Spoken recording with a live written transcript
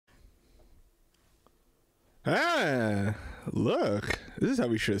Ah, look. This is how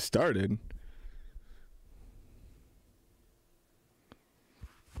we should have started.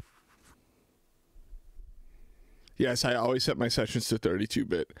 Yes, I always set my sessions to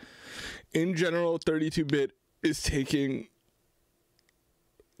 32-bit. In general, 32-bit is taking,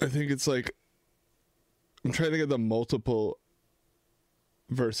 I think it's like, I'm trying to think of the multiple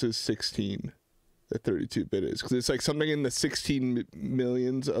versus 16 that 32-bit is. Because it's like something in the 16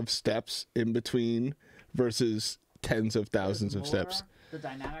 millions of steps in between versus tens of thousands of steps. The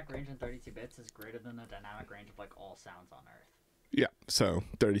dynamic range in 32 bits is greater than the dynamic range of like all sounds on Earth. Yeah, so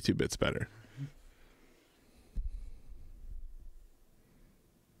 32 bits better.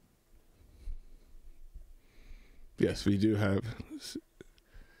 Yes, we do have.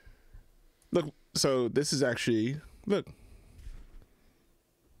 Look, so this is actually, look.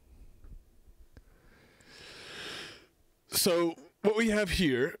 So what we have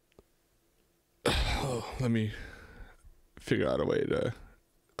here, let me figure out a way to,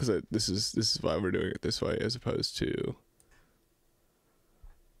 because this is why we're doing it this way as opposed to,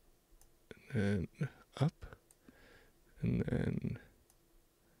 and then up, and then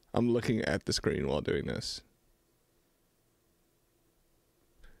I'm looking at the screen while doing this.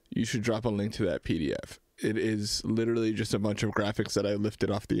 You should drop a link to that PDF. It is literally just a bunch of graphics that I lifted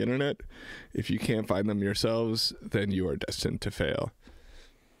off the internet. If you can't find them yourselves, then you are destined to fail.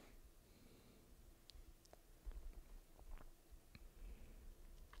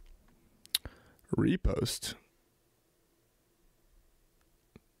 Repost.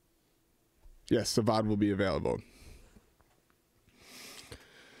 Yes, the VOD will be available.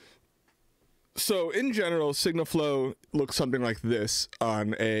 So in general, signal flow looks something like this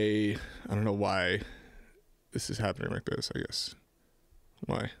on a, I don't know why this is happening like this, I guess.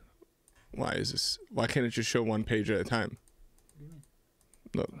 Why is this? Why can't it just show one page at a time? What do you mean?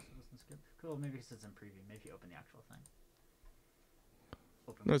 Look. Cool, maybe because it's in preview. Maybe you open the actual thing.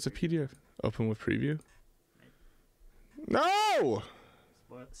 Open No, it's a PDF. Open with preview? Maybe. No!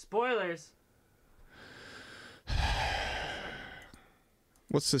 Spoilers!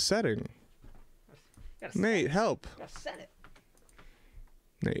 What's the setting? Nate, help. Gotta set it.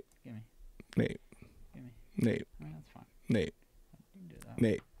 Nate. Gimme. Nate. Gimme. Nate. I mean, that's fine. Nate. You can do that.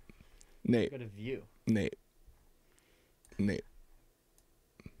 Nate. Nate. Go to view. Nate. Nate.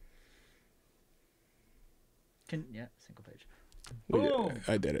 Yeah, single page. Boom!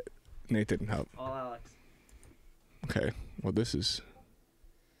 I did it. Nate didn't help. All Alex. Okay. Well, this is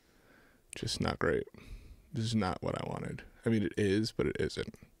just not great. This is not what I wanted. I mean, it is, but it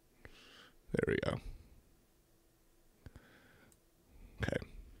isn't. There we go. Okay.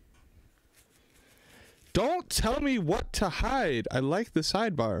 Don't tell me what to hide. I like the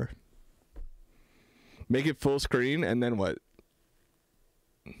sidebar. Make it full screen, and then what?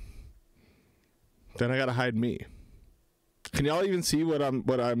 Then I gotta hide me. Can y'all even see what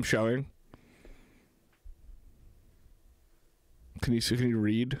I'm showing? Can you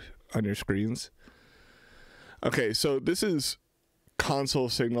read on your screens? Okay, so this is console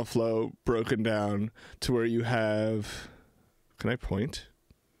signal flow broken down to where you have, can I point?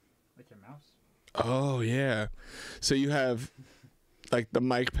 With your mouse? Oh yeah. So you have like the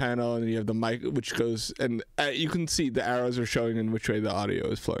mic panel, and you have the mic which goes, and you can see the arrows are showing in which way the audio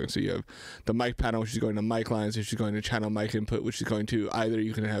is flowing. So you have the mic panel, which is going to mic lines, which is going to channel mic input, which is going to either,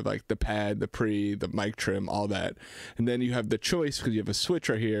 you can have like the pad, the pre, the mic trim, all that. And then you have the choice, because you have a switch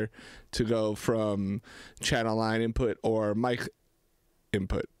right here, to go from channel line input or mic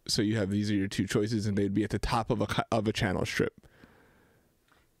input. So you have, these are your two choices, and they'd be at the top of a channel strip.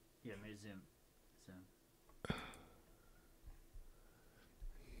 Yeah, maybe zoom.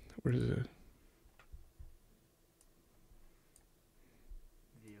 Where is it?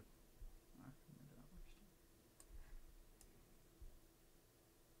 View.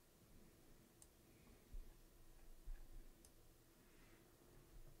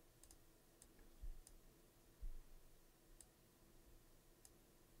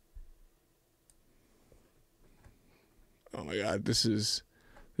 Oh my god, this is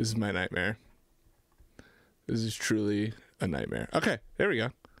my nightmare. This is truly a nightmare. Okay, there we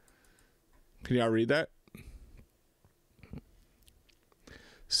go. Can y'all read that?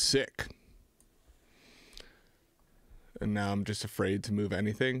 Sick. And now I'm just afraid to move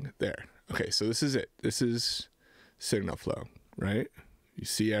anything. There. Okay, so this is it. This is signal flow, right? You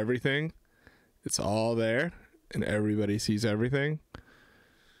see everything. It's all there, and everybody sees everything.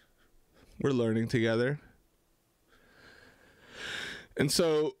 We're learning together. And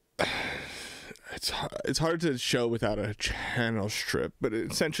so it's hard to show without a channel strip, but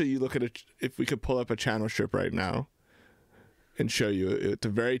essentially you look at it, if we could pull up a channel strip right now and show you. At the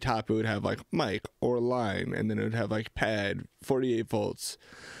very top, it would have like mic or line, and then it would have like pad, 48 volts,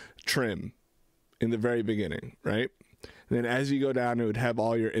 trim in the very beginning, right? And then as you go down, it would have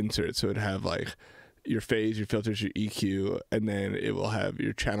all your inserts. So it would have like your phase, your filters, your EQ, and then it will have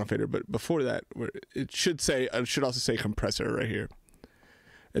your channel fader. But before that, it should also say compressor right here.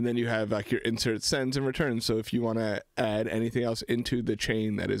 And then you have like your insert, sends, and returns. So if you want to add anything else into the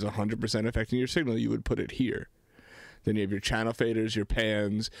chain that is 100% affecting your signal, you would put it here. Then you have your channel faders, your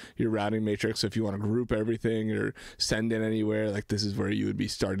pans, your routing matrix. So if you want to group everything or send in anywhere, like this is where you would be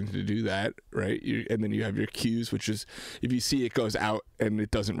starting to do that, right? And then you have your cues, which is if you see it goes out and it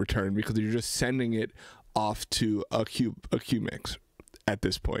doesn't return because you're just sending it off to a cue mix at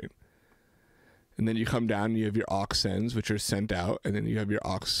this point. And then you come down and you have your aux sends, which are sent out, and then you have your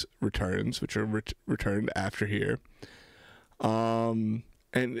aux returns, which are returned after here. And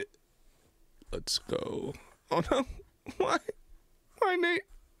let's go. Oh no. Why, Nate?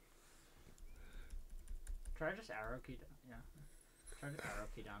 Try just arrow key down. Yeah. Try to arrow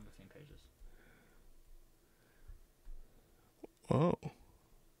key down between pages. Whoa.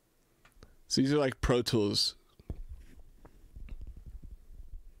 So these are like Pro Tools.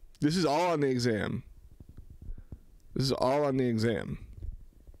 This is all on the exam. This is all on the exam.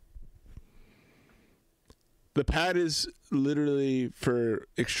 The pad is literally for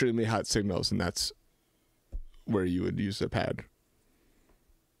extremely hot signals, and that's where you would use the pad.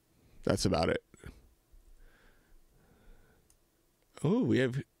 That's about it. Oh, we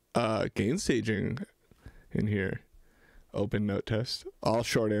have gain staging in here. Open note test. All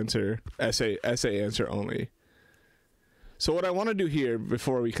short answer. Essay answer only. So what I want to do here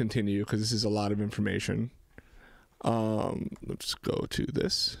before we continue, because this is a lot of information, let's go to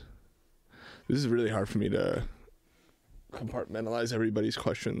this. This is really hard for me to compartmentalize everybody's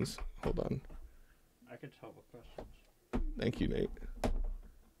questions. Hold on. I could tell what questions. Thank you, Nate.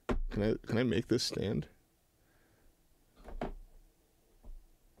 Can I make this stand?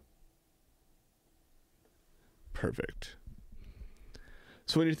 Perfect.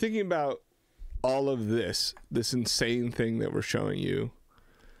 So when you're thinking about all of this insane thing that we're showing you,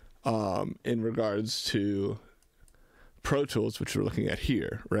 in regards to Pro Tools, which we're looking at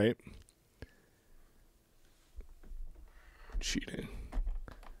here, right? Cheating.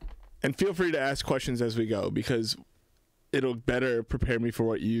 And feel free to ask questions as we go, because it'll better prepare me for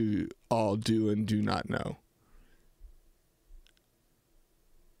what you all do and do not know.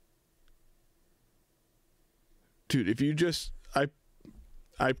 Dude, if you just,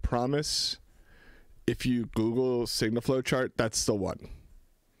 I promise, if you Google signal flow chart, that's the one.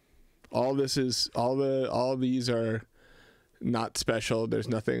 All these are not special. There's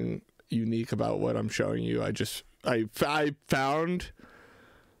nothing unique about what I'm showing you. I found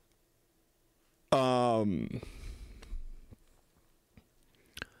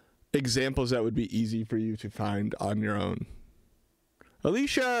examples that would be easy for you to find on your own.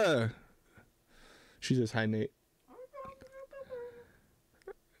 Alicia! She says, hi, Nate.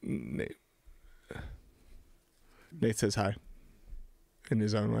 Nate says hi in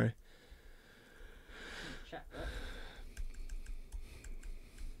his own way.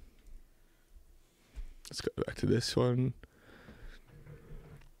 Let's go back to this one.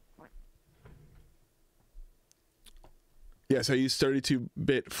 Yes, I use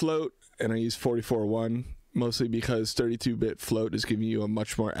 32-bit float and I use 44.1, mostly because 32-bit float is giving you a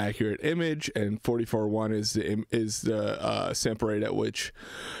much more accurate image, and 44.1 is the sample rate at which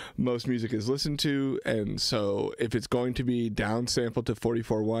most music is listened to. And so if it's going to be downsampled to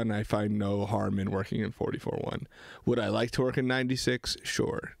 44.1, I find no harm in working in 44.1. Would I like to work in 96?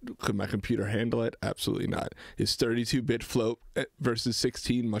 Sure. Could my computer handle it? Absolutely not. Is 32-bit float versus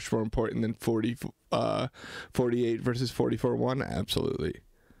 16 much more important than 48 versus 44.1? Absolutely.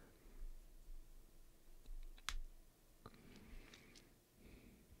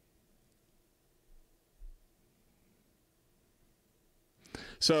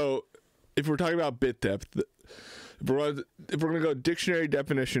 So if we're talking about bit depth, if we're going to go dictionary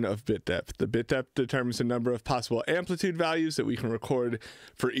definition of bit depth, the bit depth determines the number of possible amplitude values that we can record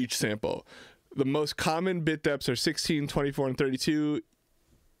for each sample. The most common bit depths are 16, 24, and 32.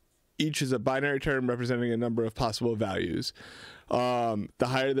 Each is a binary term representing a number of possible values. The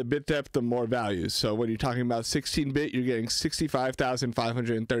higher the bit depth, the more values. So when you're talking about 16-bit, you're getting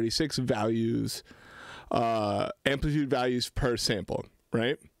 65,536 values, amplitude values per sample.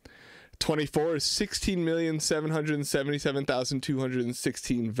 Right? 24 is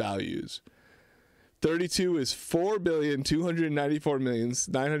 16,777,216 values. 32 is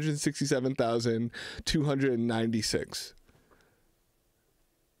 4,294,967,296.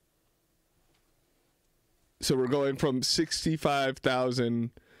 So we're going from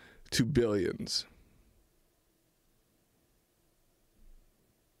 65,000 to billions.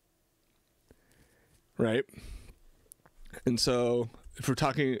 Right? And so if we're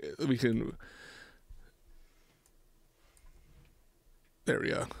talking, we can, there we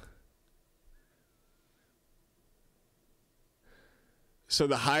go. So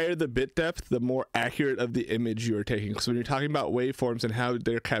the higher the bit depth, the more accurate of the image you are taking. So when you're talking about waveforms and how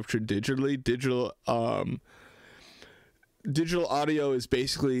they're captured digitally, digital audio is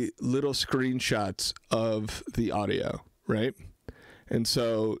basically little screenshots of the audio, right? And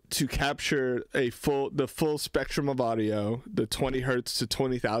so to capture the full spectrum of audio, the 20 hertz to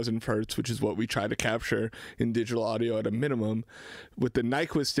 20,000 hertz, which is what we try to capture in digital audio at a minimum, with the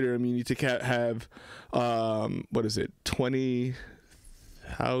Nyquist theorem, you need to have,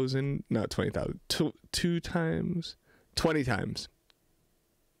 20,000, not 20,000, two times, 20 times.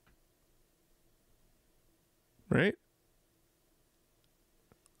 Right?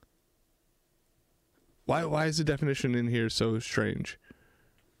 Why is the definition in here so strange?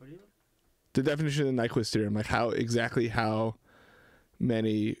 What do you? The definition of the Nyquist theorem, like how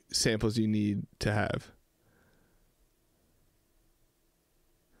many samples you need to have.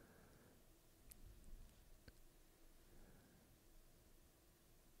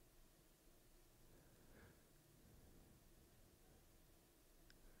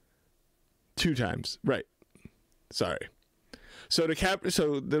 Two times, right? Sorry. So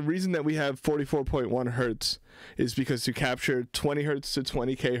the reason that we have 44.1 hertz is because to capture 20 hertz to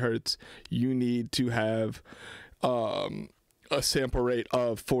 20k hertz, you need to have a sample rate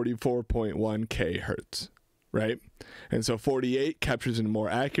of 44.1k hertz, right? And so 48 captures a more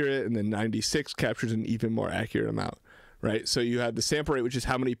accurate, and then 96 captures an even more accurate amount, right? So you have the sample rate, which is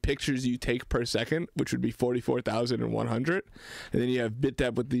how many pictures you take per second, which would be 44,100, and then you have bit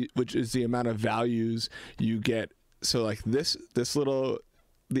depth, which is the amount of values you get. So like the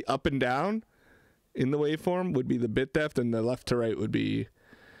up and down in the waveform would be the bit depth, and the left to right would be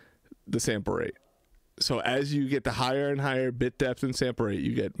the sample rate. So as you get the higher and higher bit depth and sample rate,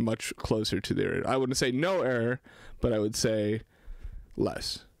 you get much closer to the error. I wouldn't say no error, but I would say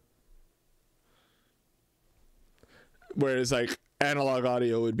less. Whereas like analog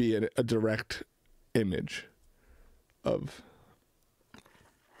audio would be a direct image of,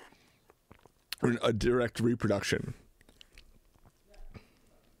 or a direct reproduction.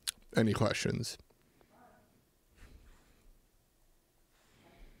 Any questions?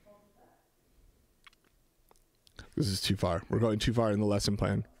 This is too far. We're going too far in the lesson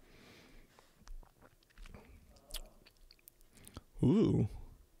plan. Ooh.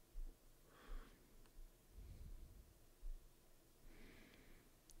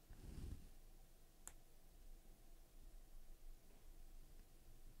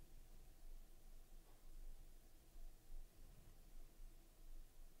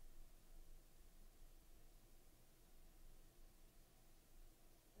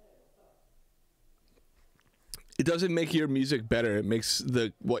 It doesn't make your music better. It makes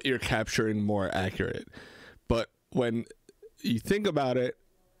what you're capturing more accurate. But when you think about it,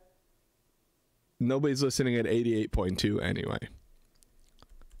 nobody's listening at 88.2 anyway.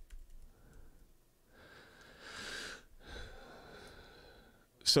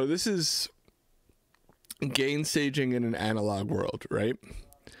 So this is gain staging in an analog world, right?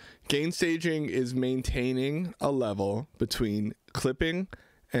 Gain staging is maintaining a level between clipping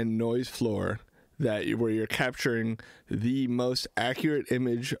and noise floor where you're capturing the most accurate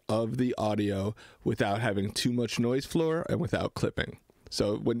image of the audio without having too much noise floor and without clipping.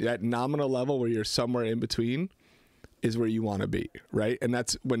 So when that nominal level where you're somewhere in between is where you want to be, right? And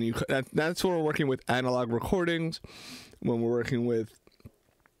that's when that's when we're working with analog recordings, when we're working with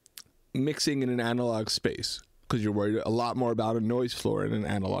mixing in an analog space, because you're worried a lot more about a noise floor in an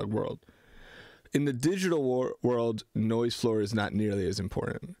analog world. In the digital world, noise floor is not nearly as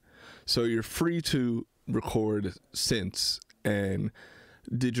important. So you're free to record synths and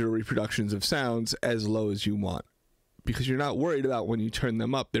digital reproductions of sounds as low as you want, because you're not worried about when you turn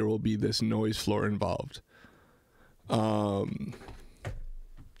them up, there will be this noise floor involved.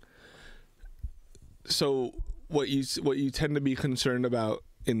 So what you tend to be concerned about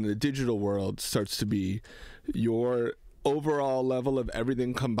in the digital world starts to be your overall level of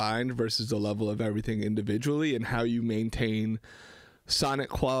everything combined versus the level of everything individually, and how you maintain sonic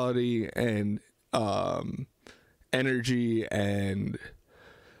quality and energy and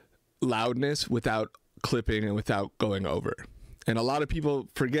loudness without clipping and without going over. And a lot of people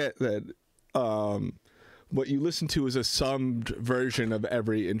forget that what you listen to is a summed version of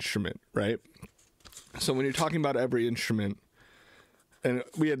every instrument, right? So when you're talking about every instrument, and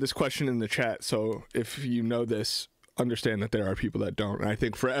we had this question in the chat, so if you know this, understand that there are people that don't. And I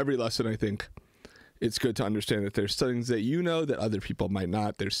think for every lesson, I think it's good to understand that there's things that you know that other people might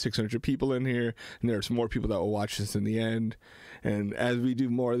not. There's 600 people in here, and there's more people that will watch this in the end. And as we do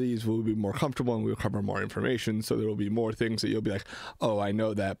more of these, we'll be more comfortable and we'll cover more information. So there will be more things that you'll be like, oh, I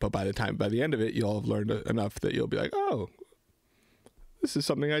know that. But by the end of it, you'll have learned enough that you'll be like, oh, this is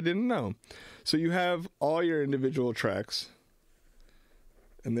something I didn't know. So you have all your individual tracks,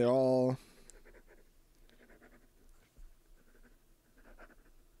 and they're all...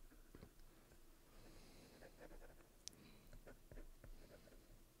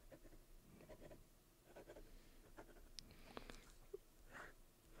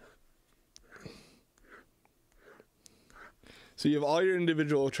 So you have all your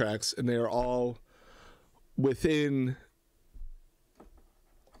individual tracks, and they are all within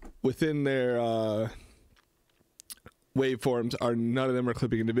their waveforms. None of them are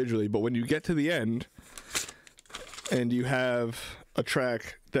clipping individually. But when you get to the end, and you have a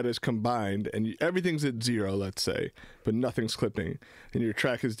track that is combined, and everything's at 0, let's say, but nothing's clipping, and your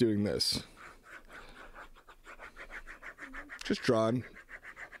track is doing this, just drawn.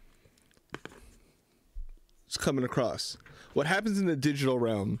 It's coming across. What happens in the digital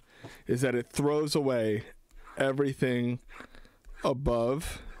realm is that it throws away everything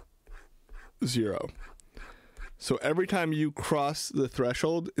above 0. So every time you cross the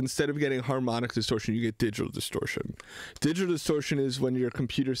threshold, instead of getting harmonic distortion, you get digital distortion. Digital distortion is when your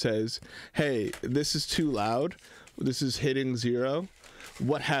computer says, hey, this is too loud. This is hitting 0.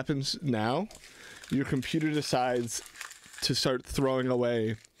 What happens now? Your computer decides to start throwing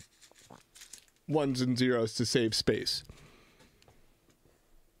away ones and zeros to save space.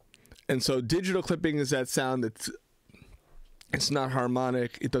 And so digital clipping is that sound it's not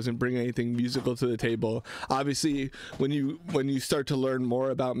harmonic. It doesn't bring anything musical to the table. Obviously, when you start to learn more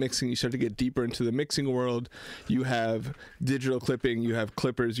about mixing, you start to get deeper into the mixing world. You have digital clipping, you have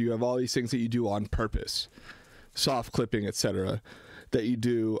clippers, you have all these things that you do on purpose, soft clipping, etc., that you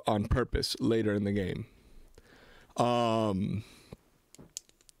do on purpose later in the game.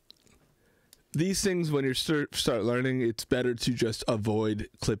 These things, when you start learning, it's better to just avoid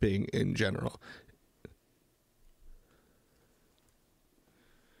clipping in general.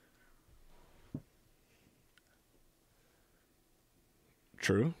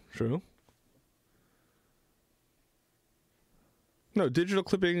 True. No, digital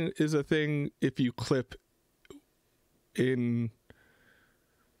clipping is a thing if you clip in...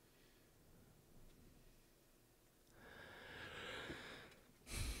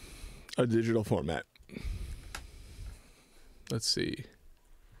 a digital format. Let's see.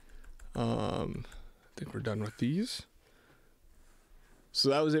 I think we're done with these. So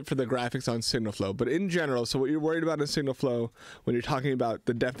that was it for the graphics on signal flow. But in general, so what you're worried about in signal flow, when you're talking about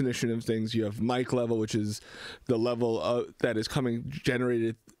the definition of things, you have mic level, which is the level that is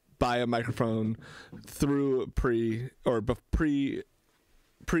generated by a microphone through pre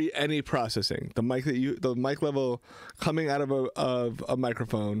any processing. The mic level coming out of a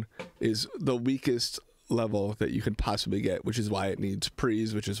microphone is the weakest level that you can possibly get, which is why it needs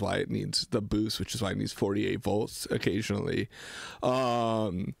pre's, which is why it needs the boost, which is why it needs 48 volts occasionally.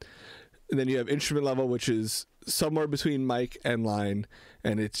 And then you have instrument level, which is somewhere between mic and line,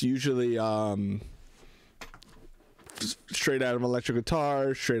 and it's usually straight out of an electric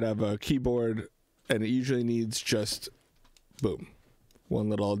guitar, straight out of a keyboard, and it usually needs just boom, one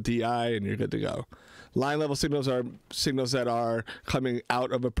little DI, and you're good to go. Line level signals are signals that are coming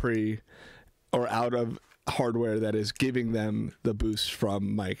out of a pre or out of hardware that is giving them the boost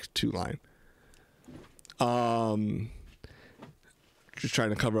from mic to line. Just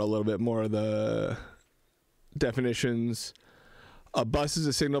trying to cover a little bit more of the definitions. A bus is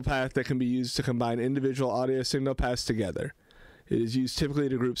a signal path that can be used to combine individual audio signal paths together. It is used typically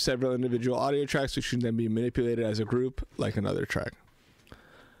to group several individual audio tracks, which can then be manipulated as a group like another track.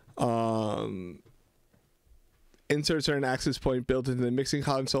 Inserts are an access point built into the mixing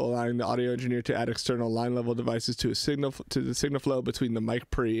console, allowing the audio engineer to add external line level devices to the signal flow between the mic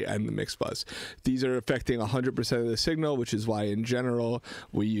pre and the mix bus. These are affecting 100% of the signal, which is why in general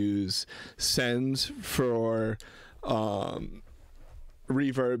we use sends for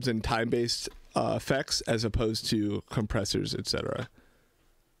reverbs and time-based effects as opposed to compressors, etc.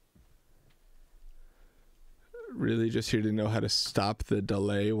 Really just here to know how to stop the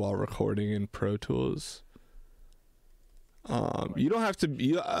delay while recording in Pro Tools. You don't have to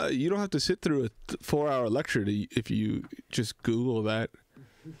you don't have to sit through a 4-hour lecture if you just Google that.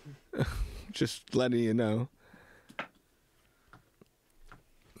 Just letting you know.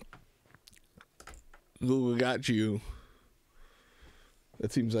 Google got you.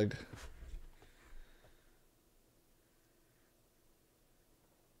 It seems like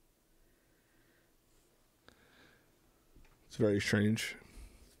it's very strange.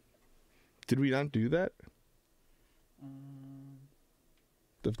 Did we not do that?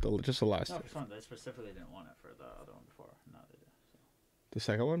 Just the last. No, for some, they specifically didn't want it for the other one before. No, they did. So. The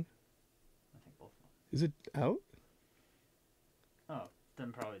second one? I think both of them. Is it out? Oh,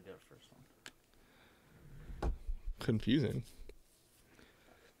 then probably the first one. Confusing.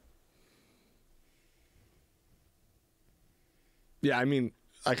 Yeah, I mean,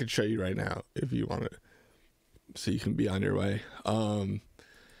 I could show you right now if you want it, so you can be on your way.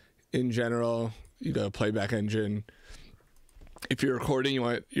 In general, you go playback engine. If you're recording, you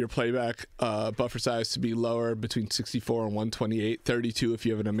want your playback buffer size to be lower, between 64 and 128, 32 if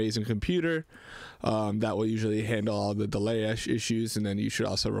you have an amazing computer. That will usually handle all the delay issues, and then you should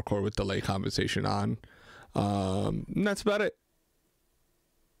also record with delay compensation on. And that's about it.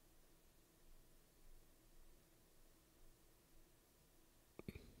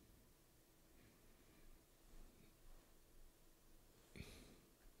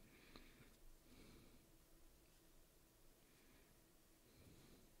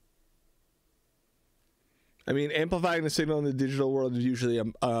 I mean, amplifying the signal in the digital world is usually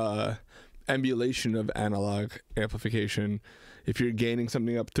a emulation of analog amplification. If you're gaining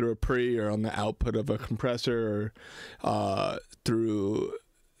something up through a pre or on the output of a compressor, or through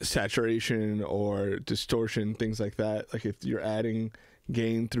saturation or distortion, things like that. Like if you're adding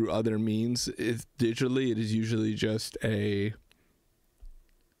gain through other means, digitally, it is usually just a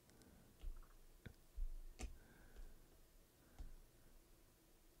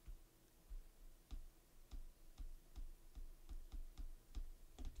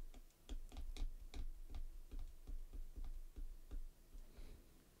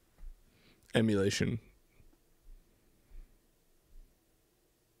emulation.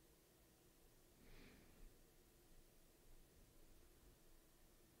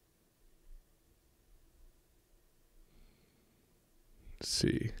 Let's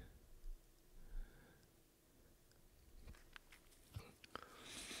see.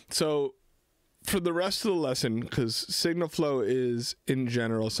 So for the rest of the lesson, because signal flow is in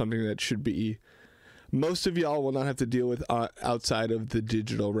general something that should be, most of y'all will not have to deal with outside of the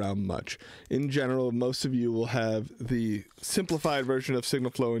digital realm much. In general, most of you will have the simplified version of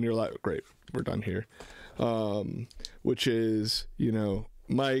signal flow in your life. Great, we're done here. Which is, you know,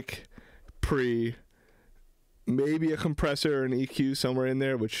 mic, pre, maybe a compressor or an EQ somewhere in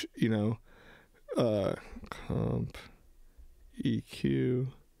there, which, you know, comp, EQ,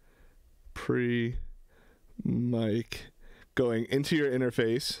 pre, mic, going into your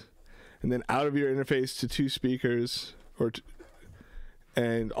interface, and then out of your interface to two speakers,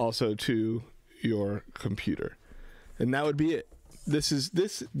 and also to your computer, and that would be it. This is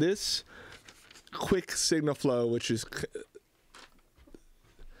this quick signal flow, which is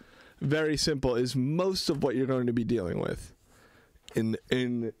very simple, is most of what you're going to be dealing with in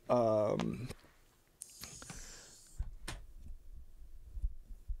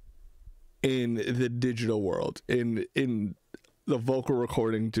the digital world, in the vocal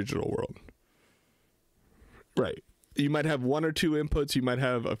recording digital world. Right. You might have one or two inputs, you might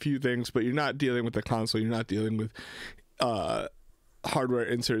have a few things, but you're not dealing with the console, you're not dealing with hardware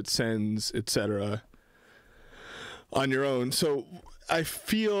inserts, sends, etc. on your own. So I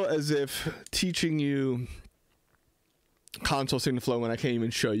feel as if teaching you console signal flow when I can't even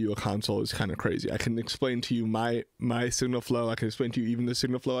show you a console is kind of crazy. I can explain to you my signal flow. I can explain to you even the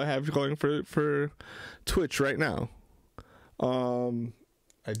signal flow I have going for Twitch right now.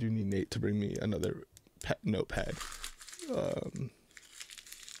 I do need Nate to bring me another notepad.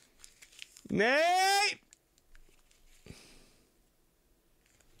 Nate!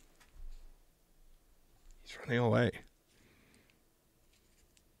 He's running away.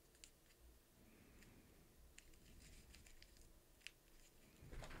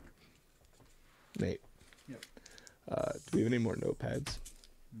 Nate. Yep. Do we have any more notepads?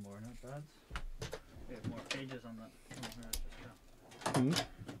 More notepads? We have more pages on the... Hmm? Where's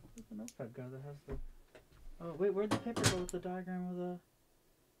the notepad guy that has the... Oh, wait, where'd the paper go with the diagram of the...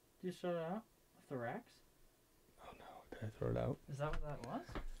 Did you show it out? With the racks? Oh no, did I throw it out? Is that what that was?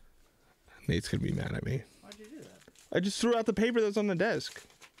 Nate's gonna be mad at me. Why'd you do that? I just threw out the paper that's on the desk.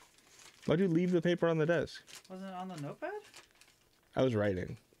 Why'd you leave the paper on the desk? Wasn't it on the notepad? I was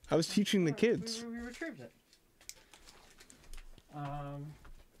writing. I was teaching the kids. We retrieved it. Honey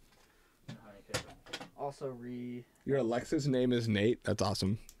paper. Also Your Alexa's name is Nate? That's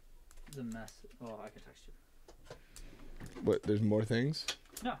awesome. the mess. Well, I can text you. What, there's more things?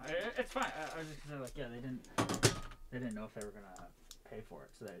 No, it's fine. I was just gonna say, like, yeah, they didn't know if they were gonna pay for it.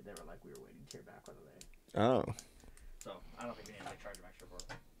 So they were like, we were waiting to hear back whether they. Oh. So I don't think we need to like charge them extra for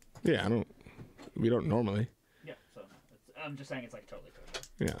it. Yeah, we don't normally. Yeah, so I'm just saying it's like totally kosher.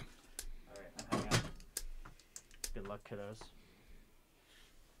 Yeah. All right, I'm hanging up. Good luck, kiddos.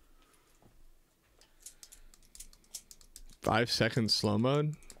 Five seconds slow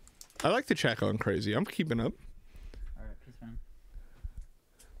mode. I like the chat going crazy. I'm keeping up. All right, peace, man.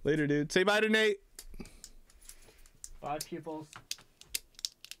 Later, dude. Say bye to Nate. Bye, pupils.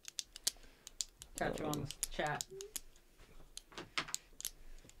 Catch you on the chat.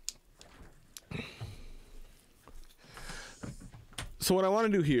 So what I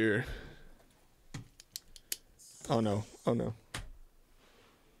want to do here. Oh no. Oh no.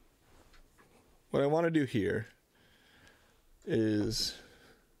 What I want to do here is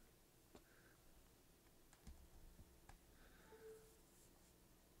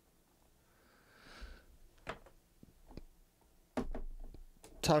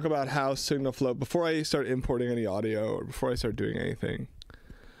talk about how signal flow before I start importing any audio or before I start doing anything.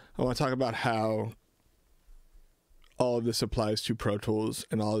 I want to talk about how all of this applies to Pro Tools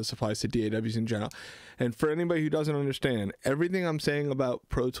and all of this applies to DAWs in general. And for anybody who doesn't understand, everything I'm saying about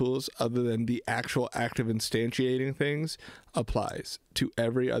Pro Tools other than the actual active instantiating things applies to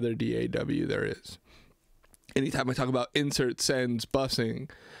every other DAW there is. Anytime I talk about insert, sends,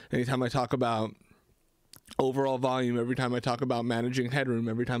 busing, anytime I talk about overall volume, every time I talk about managing headroom,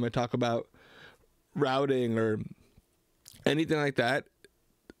 every time I talk about routing or anything like that,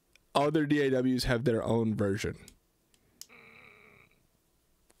 other DAWs have their own version.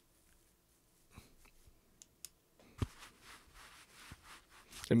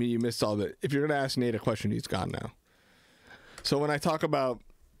 I mean, you missed all the... If you're going to ask Nate a question, he's gone now. So when I talk about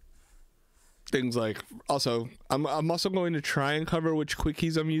things like... Also, I'm also going to try and cover which quick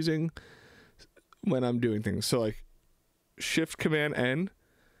keys I'm using when I'm doing things. So like Shift Command N,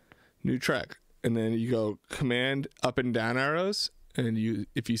 new track. And then you go Command up and down arrows. And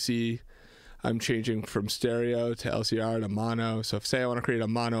if you see I'm changing from stereo to LCR to mono. So if say I want to create a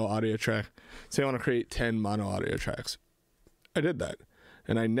mono audio track, say I want to create 10 mono audio tracks. I did that.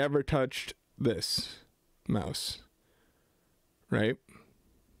 And I never touched this mouse, right?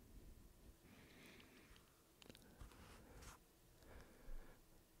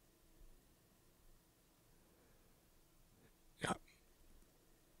 Yeah.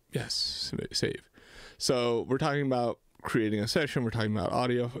 Yes, save. So we're talking about creating a session. We're talking about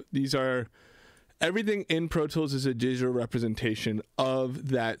audio. These are... Everything in Pro Tools is a digital representation of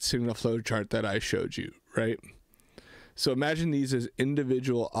that signal flow chart that I showed you, right? So imagine these as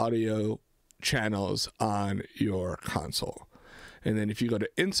individual audio channels on your console. And then if you go to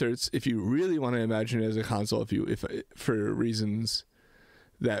inserts, if you really want to imagine it as a console, if for reasons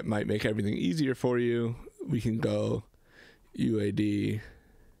that might make everything easier for you, we can go UAD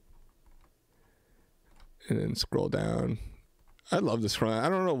and then scroll down. I love this scroll. I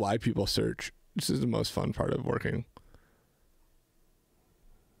don't know why people search. This is the most fun part of working.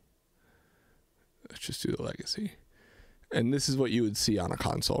 Let's just do the legacy. And this is what you would see on a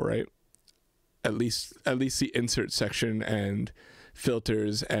console, right? At least the insert section and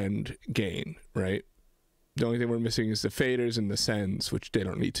filters and gain, right? The only thing we're missing is the faders and the sends, which they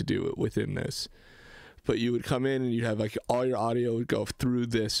don't need to do it within this. But you would come in and you'd have like all your audio would go through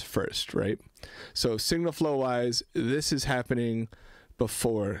this first, right? So signal flow wise, this is happening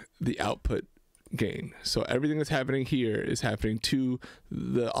before the output gain. So everything that's happening here is happening to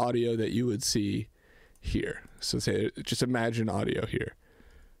the audio that you would see here. So say, just imagine audio here,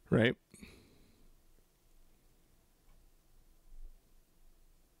 right?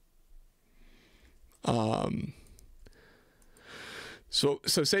 So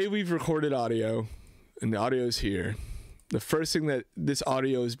say we've recorded audio and the audio is here. The first thing that this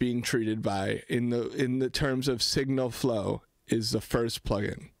audio is being treated by in the terms of signal flow is the first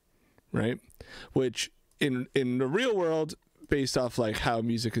plugin, right? Which in the real world, based off like how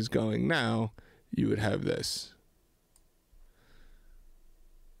music is going now, you would have this.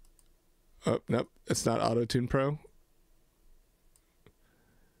 Oh, nope, it's not Auto-Tune Pro.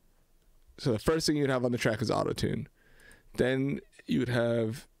 So the first thing you'd have on the track is Auto-Tune. Then you would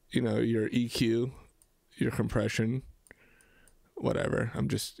have, your EQ, your compression, whatever. I'm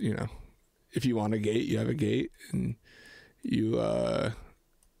just, if you want a gate, you have a gate, and you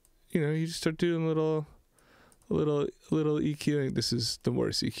you just start doing a little EQing. This is the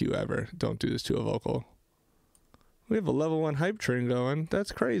worst EQ ever. Don't do this to a vocal. We have a level 1 hype train going.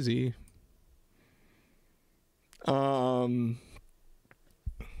 That's crazy.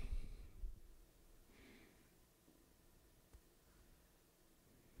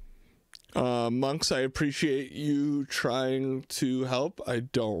 Monks, I appreciate you trying to help. I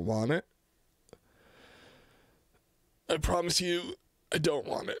don't want it. I promise you, I don't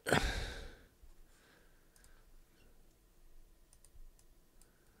want it.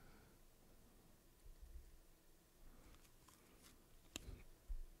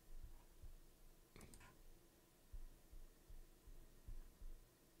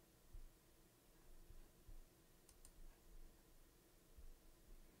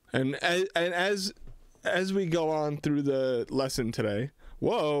 And as we go on through the lesson today,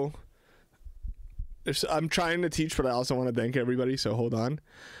 whoa, I'm trying to teach, but I also want to thank everybody, so hold on.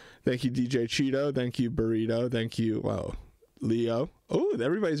 Thank you, DJ Cheeto. Thank you, Burrito. Thank you, wow, Leo. Oh,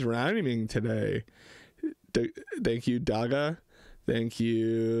 everybody's rhyming today. Thank you, Daga. Thank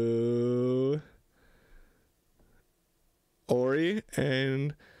you, Ori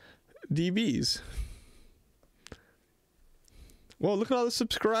and DBs. Well, look at all the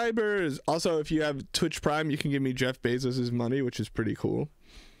subscribers. Also, if you have Twitch Prime, you can give me Jeff Bezos' money, which is pretty cool.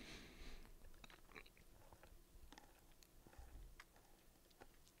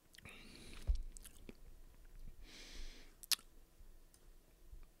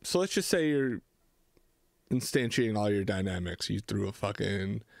 So let's just say you're instantiating all your dynamics. You threw a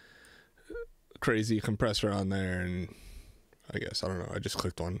fucking crazy compressor on there, and I guess, I don't know, I just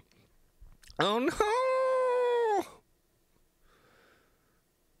clicked one. Oh no!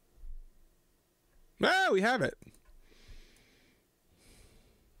 Ah, we have it.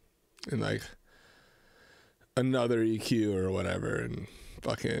 And like another EQ or whatever, and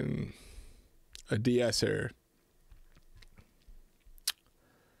fucking a de-esser.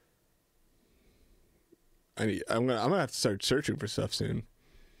 I'm gonna have to start searching for stuff soon.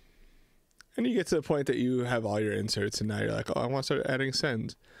 And you get to the point that you have all your inserts, and now you're like, oh, I want to start adding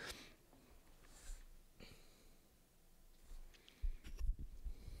sends.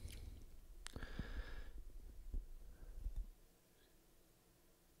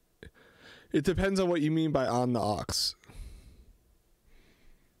 It depends on what you mean by on the aux.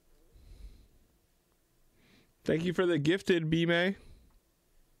 Thank you for the gifted, B-May.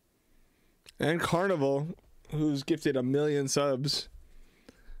 And Carnival, who's gifted 1 million subs.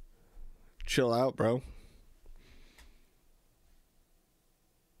 Chill out, bro.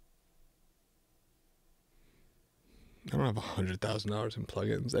 I don't have $100,000 in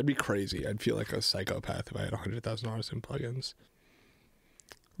plugins. That'd be crazy. I'd feel like a psychopath if I had $100,000 in plugins.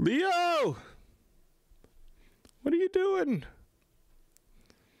 Leo! What are you doing?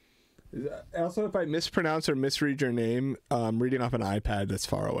 Also, if I mispronounce or misread your name, I'm reading off an iPad that's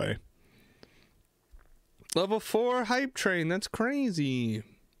far away. Level 4 hype train. That's crazy.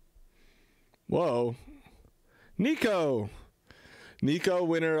 Whoa. Nico. Nico,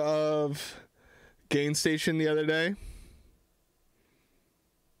 winner of Gain Station the other day.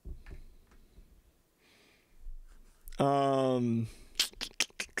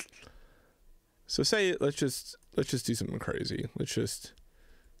 So say let's just do something crazy. Let's just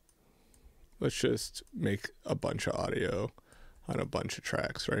make a bunch of audio on a bunch of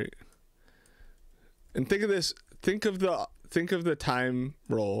tracks, right? And think of this, think of the time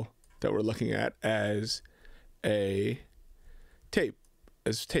roll that we're looking at as a tape,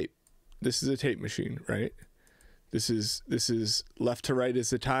 This is a tape machine, right? This is left to right is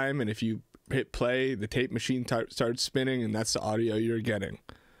the time, and if you hit play, the tape machine starts spinning, and that's the audio you're getting,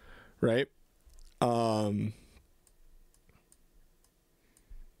 right? Oh,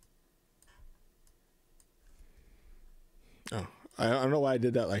 I don't know why I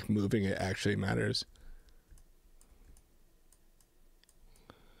did that, like moving it actually matters.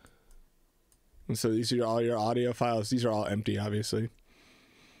 And so these are all your audio files. These are all empty, obviously.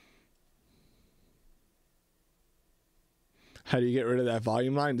 How do you get rid of that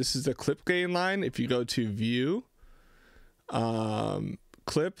volume line? This is the clip gain line. If you go to view,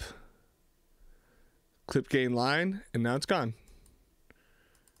 clip gain line, and now it's gone.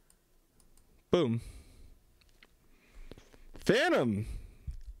 Boom. Phantom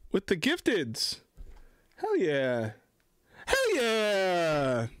with the gifteds. Hell yeah. Hell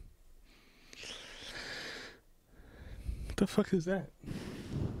yeah. What the fuck is that?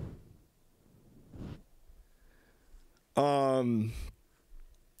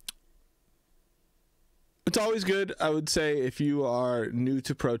 It's always good, I would say, if you are new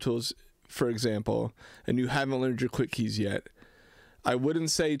to Pro Tools, for example, and you haven't learned your quick keys yet, I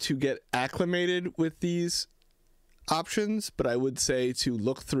wouldn't say to get acclimated with these options, but I would say to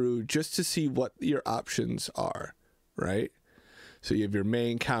look through just to see what your options are, right? So you have your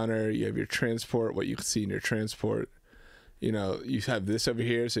main counter, you have your transport, what you can see in your transport. You know, you have this over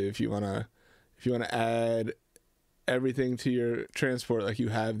here, so if you wanna add everything to your transport, like you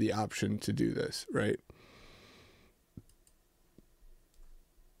have the option to do this, right?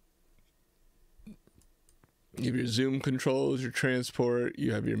 You have your zoom controls, your transport,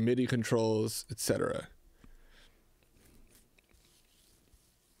 you have your MIDI controls, etc.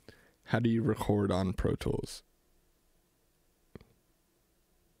 How do you record on Pro Tools?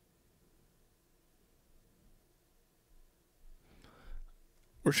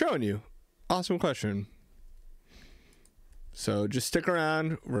 We're showing you. Awesome question. So just stick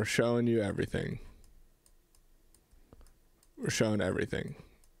around. We're showing you everything. We're showing everything.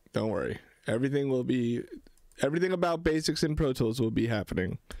 Don't worry. Everything about basics in Pro Tools will be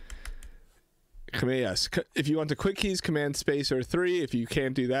happening. Yes. If you want the quick keys, Command Space or 3. If you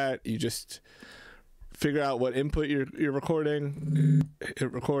can't do that, you just figure out what input you're recording.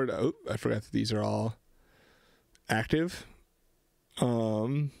 Hit record. Oh, I forgot that these are all active.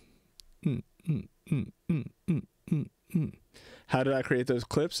 How did I create those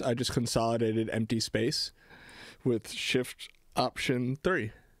clips? I just consolidated empty space with Shift Option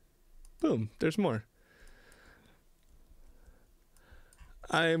 3. Boom, there's more.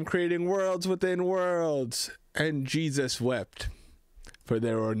 I am creating worlds within worlds, and Jesus wept, for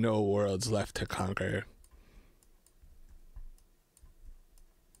there were no worlds left to conquer.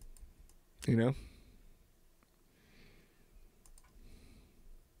 You know?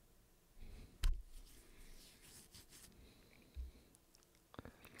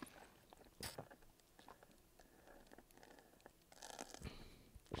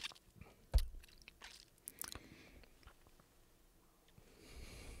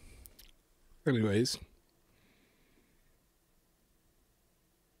 Anyways,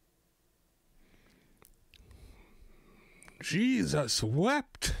 Jesus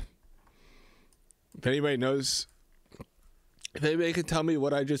wept. If anybody knows, if anybody can tell me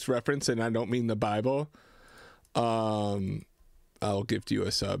what I just referenced, and I don't mean the Bible, I'll gift you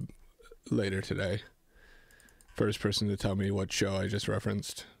a sub later today. First person to tell me what show I just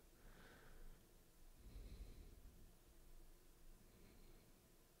referenced.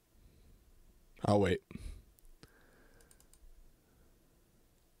 I'll wait.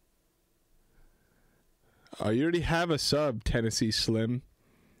 Oh, you already have a sub, Tennessee Slim.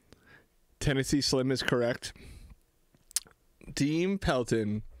 Tennessee Slim is correct. Dean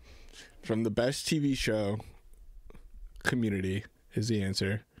Pelton from the best TV show, Community, is the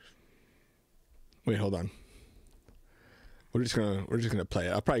answer. Wait, hold on. We're just gonna play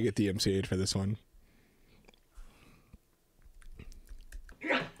it. I'll probably get DMCA'd for this one.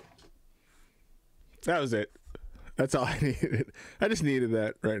 That was it. That's all I needed. I just needed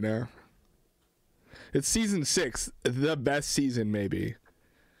that right now. It's season 6, the best season maybe.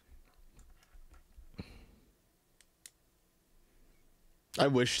 I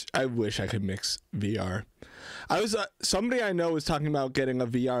wish I could mix VR. Somebody I know was talking about getting a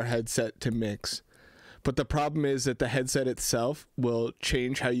VR headset to mix, but the problem is that the headset itself will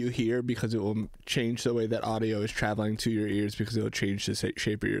change how you hear because it will change the way that audio is traveling to your ears because it will change the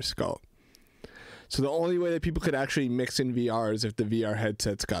shape of your skull. So the only way that people could actually mix in VR is if the VR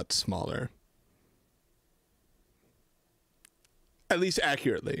headsets got smaller. At least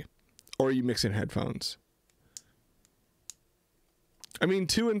accurately. Or you mix in headphones. I mean,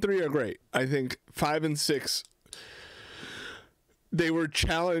 2 and 3 are great. I think 5 and 6, they were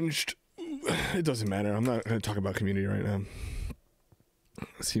challenged. It doesn't matter. I'm not going to talk about Community right now.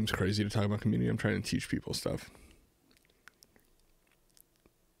 It seems crazy to talk about Community. I'm trying to teach people stuff.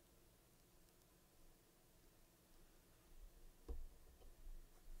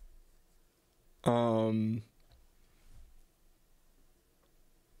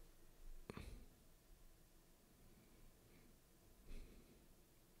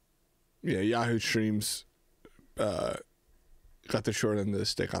 Yeah, Yahoo Streams got the short end of the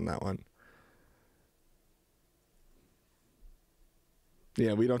stick on that one.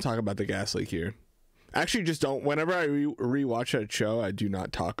 Yeah, we don't talk about the gas leak here. Actually, just don't. Whenever I rewatch that show, I do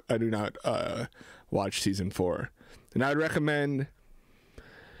not watch season 4. And I'd recommend,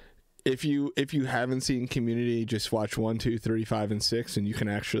 if you haven't seen Community, just watch 1, 2, 3, 5, and 6, and you can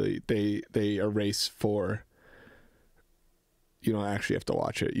actually they erase 4. You don't actually have to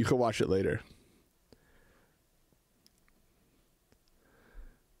watch it. You can watch it later.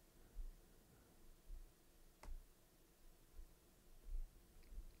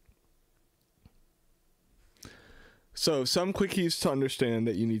 So some quick keys to understand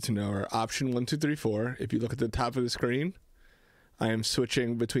that you need to know are option 1, 2, 3, 4. If you look at the top of the screen, I am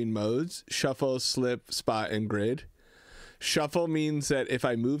switching between modes: shuffle, slip, spot, and grid. Shuffle means that if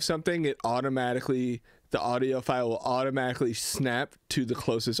I move something, it automatically the audio file will automatically snap to the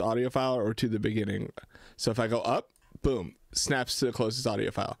closest audio file or to the beginning. So if I go up, boom, snaps to the closest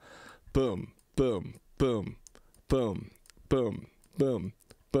audio file. Boom, boom, boom, boom, boom, boom,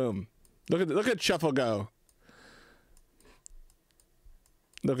 boom. Look at shuffle go.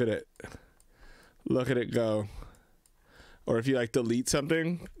 Look at it. Look at it go. Or if you like delete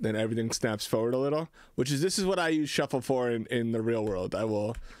something, then everything snaps forward a little, this is what I use shuffle for in the real world. I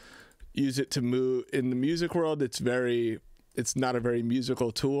will use it to move in the music world. It's not a very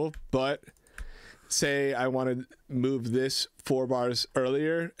musical tool, but say I want to move this 4 bars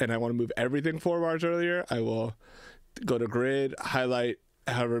earlier and I want to move everything 4 bars earlier, I will go to grid, highlight,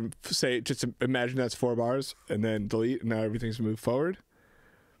 however, say, just imagine that's 4 bars and then delete, and now everything's moved forward,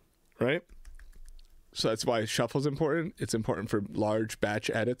 right? So that's why shuffle's important. It's important for large batch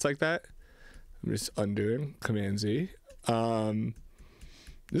edits like that. I'm just undoing, Command Z.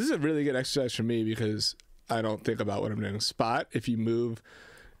 This is a really good exercise for me because I don't think about what I'm doing. Spot, if you move,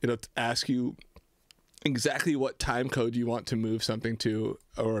 it'll ask you exactly what time code you want to move something to,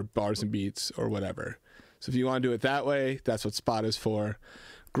 or bars and beats or whatever. So if you want to do it that way, that's what spot is for.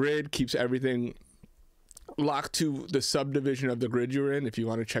 Grid keeps everything locked to the subdivision of the grid you're in. If you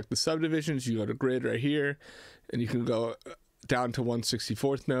want to check the subdivisions, you go to grid right here, and you can go down to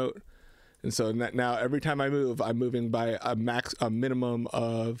 1/64th note. And so now every time I move, I'm moving by a minimum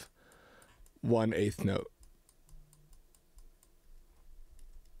of 1/8 note.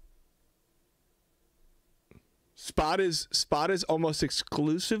 Spot is almost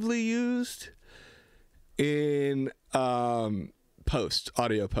exclusively used in audio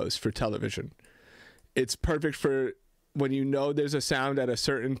post for television. It's perfect for when you know there's a sound at a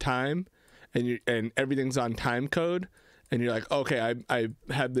certain time and everything's on time code, and you're like, okay, I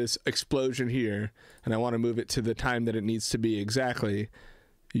have this explosion here and I want to move it to the time that it needs to be exactly.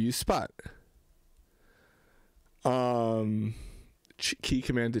 You use spot. Key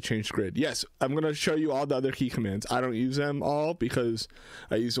command to change grid. Yes, I'm going to show you all the other key commands. I don't use them all because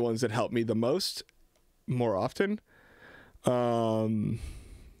I use the ones that help me the most more often.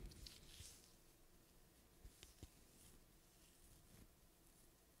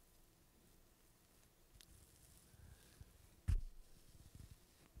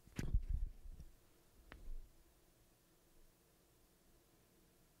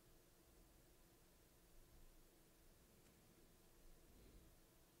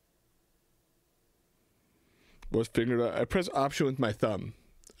 Was figured out. I press option with my thumb.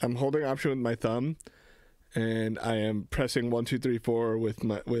 I'm holding option with my thumb, and I am pressing 1, 2, 3, 4 with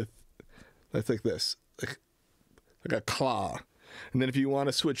that's like this, like a claw. And then if you want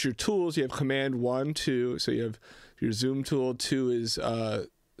to switch your tools, you have command 1, 2. So you have your zoom tool. 2 is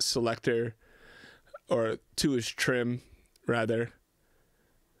selector, or 2 is trim rather.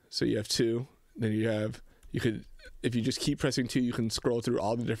 So you have 2. Then you could, if you just keep pressing 2, you can scroll through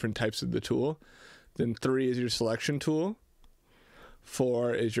all the different types of the tool. Then 3 is your selection tool.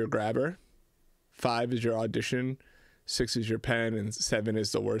 4 is your grabber. 5 is your audition. 6 is your pen. And 7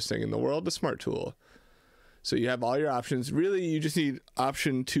 is the worst thing in the world, the smart tool. So you have all your options. Really, you just need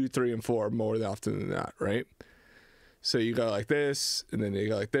option 2, 3, and 4 more often than not, right? So you go like this, and then you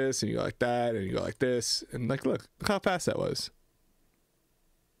go like this, and you go like that, and you go like this. And like, look how fast that was.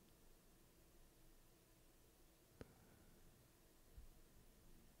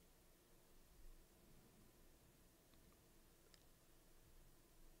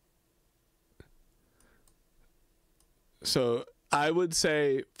 So I would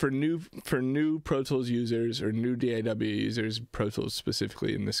say for new Pro Tools users or new DAW users, Pro Tools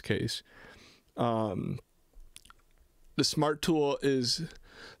specifically in this case, the smart tool is,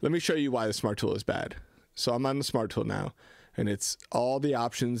 let me show you why the smart tool is bad. So I'm on the smart tool now, and it's all the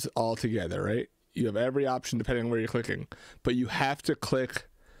options all together, right? You have every option depending on where you're clicking, but you have to click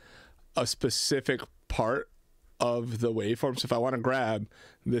a specific part of the waveform. So if I want to grab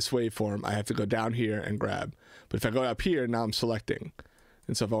this waveform, I have to go down here and grab. But if I go up here, now I'm selecting.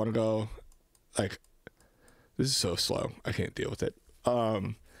 And so if I want to go like, this is so slow, I can't deal with it.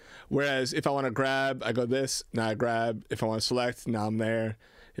 Whereas if I want to grab, I go this, now I grab. If I want to select, now I'm there.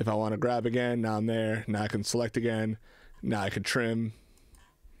 If I want to grab again, now I'm there. Now I can select again. Now I can trim.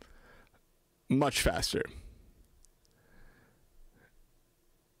 Much faster.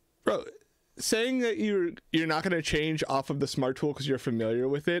 Bro, saying that you're not going to change off of the smart tool because you're familiar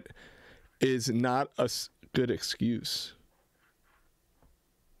with it is not a good excuse.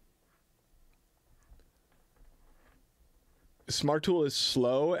 The smart tool is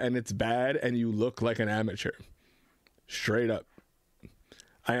slow and it's bad, and you look like an amateur. Straight up.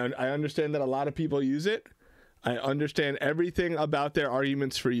 I understand that a lot of people use it. I understand everything about their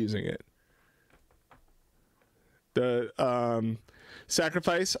arguments for using it. The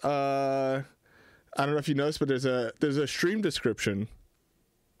sacrifice. I don't know if you noticed, but there's a stream description.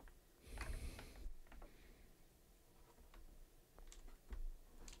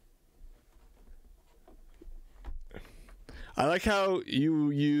 I like how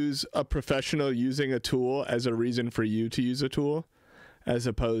you use a professional using a tool as a reason for you to use a tool, as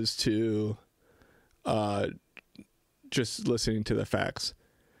opposed to just listening to the facts.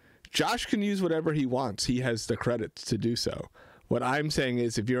 Josh can use whatever he wants. He has the credits to do so. What I'm saying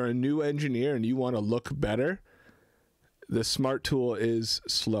is, if you're a new engineer and you want to look better, the smart tool is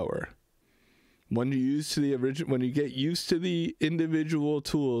slower. When you get used to the individual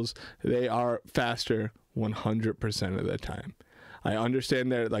tools, they are faster 100% of the time. I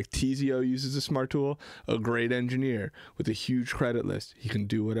understand that, like, Tizio uses a smart tool, a great engineer with a huge credit list. He can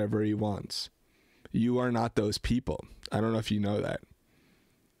do whatever he wants. You are not those people. I don't know if you know that.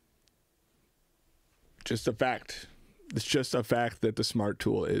 Just a fact. It's just a fact that the smart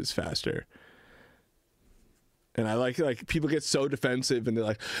tool is faster. And I like people get so defensive and they're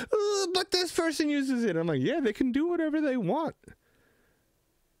like, oh, but this person uses it. I'm like, yeah, they can do whatever they want.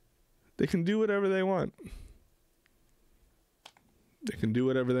 They can do whatever they want. They can do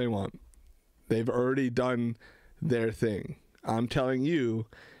whatever they want. They've already done their thing. I'm telling you,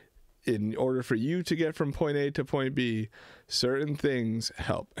 in order for you to get from point A to point B, certain things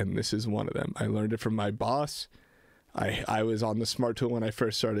help. And this is one of them. I learned it from my boss. I was on the smart tool when I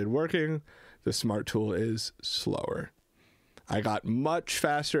first started working. The smart tool is slower. I got much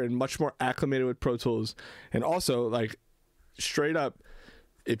faster and much more acclimated with Pro Tools. And also, like, straight up,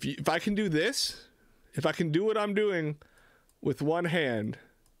 if I can do this, if I can do what I'm doing with one hand,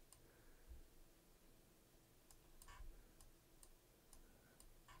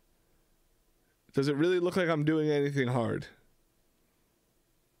 does it really look like I'm doing anything hard?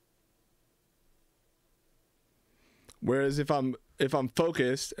 Whereas if I'm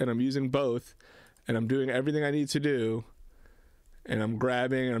focused and I'm using both and I'm doing everything I need to do and I'm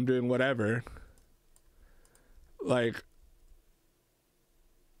grabbing and I'm doing whatever, like,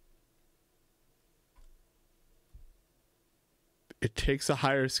 it takes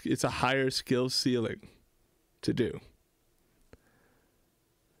it's a higher skill ceiling to do.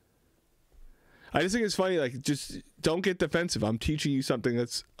 I just think it's funny, like, just don't get defensive. I'm teaching you something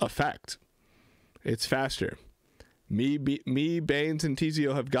that's a fact. It's faster. Me, Baines, and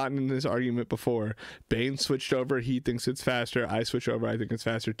Tizio have gotten in this argument before. Baines switched over. He thinks it's faster. I switch over. I think it's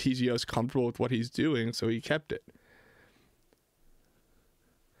faster. Tizio's comfortable with what he's doing, so he kept it.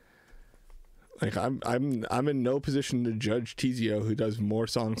 Like, I'm in no position to judge Tizio, who does more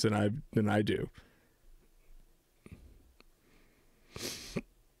songs than I do.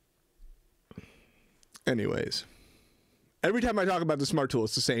 Anyways, every time I talk about the smart tool,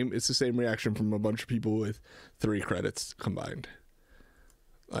 it's the same reaction from a bunch of people with 3 credits combined.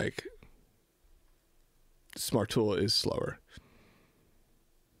 Like, the smart tool is slower.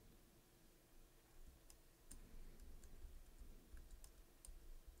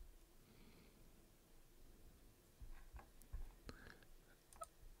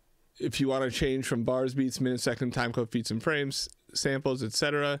 If you want to change from bars, beats, minutes, second, time code, feet and frames, samples,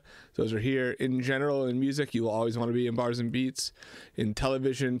 etc., those are here. In general, in music, you will always want to be in bars and beats. In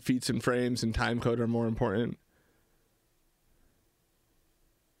television, feet and frames and time code are more important.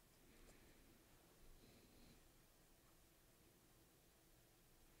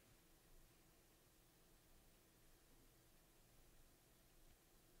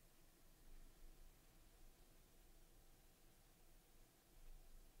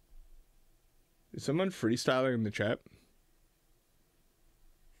 Is someone freestyling in the chat?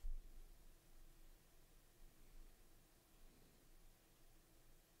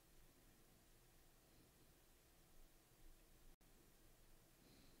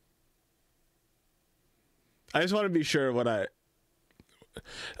 I just want to be sure what and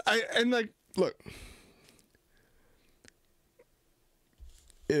like, look,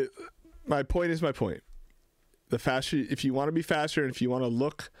 my point is my point. The faster, if you want to be faster and if you want to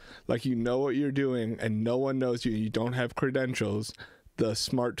look like you know what you're doing and no one knows you don't have credentials, the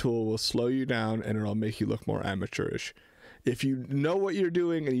smart tool will slow you down and it'll make you look more amateurish. If you know what you're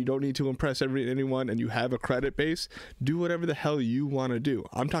doing and you don't need to impress anyone and you have a credit base, do whatever the hell you want to do.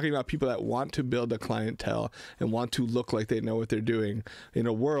 I'm talking about people that want to build a clientele and want to look like they know what they're doing in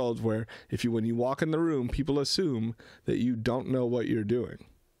a world where when you walk in the room, people assume that you don't know what you're doing.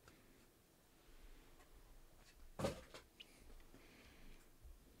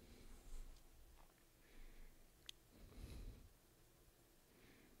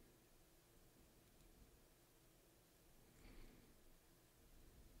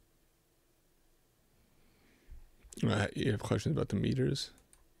 You have questions about the meters?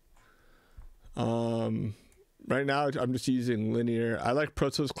 Right now I'm just using linear. I like Pro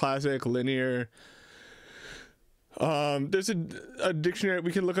Tools Classic, linear. There's a dictionary.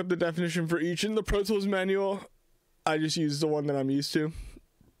 We can look up the definition for each in the Pro Tools manual. I just use the one that I'm used to.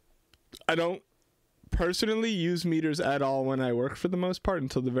 I don't personally use meters at all when I work for the most part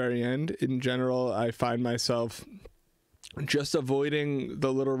until the very end. In general, I find myself just avoiding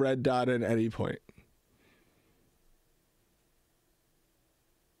the little red dot at any point.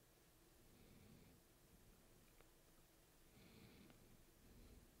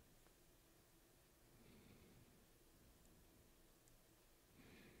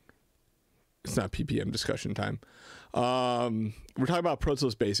 It's not PPM discussion time. We're talking about Pro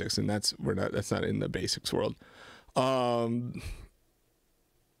Tools basics, and that's not in the basics world.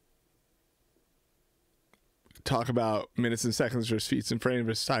 Talk about minutes and seconds versus feet and frames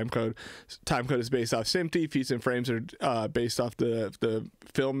versus time code. Time code is based off SMPTE. Feet and frames are based off the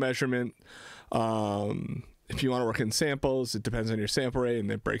film measurement. If you want to work in samples, it depends on your sample rate,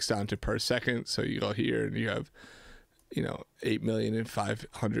 and it breaks down to per second. So you go here and you have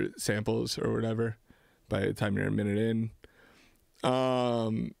 8,500,000 samples or whatever by the time you're a minute in.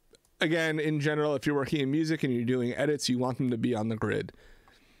 Again, in general, if you're working in music and you're doing edits, you want them to be on the grid.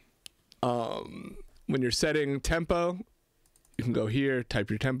 When you're setting tempo, you can go here, type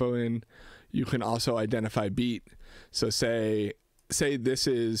your tempo in. You can also identify beat. So say this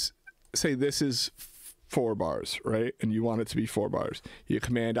is 4 bars, right? And you want it to be 4 bars. You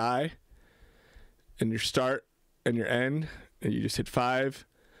Command I, and your start and your end, and you just hit 5,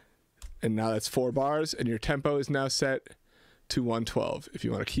 and now that's 4 bars, and your tempo is now set to 112. If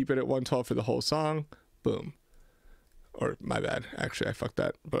you want to keep it at 112 for the whole song, boom. Or my bad, actually I fucked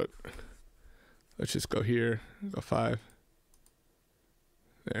that, but let's just go here, go 5.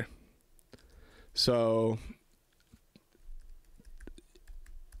 There. So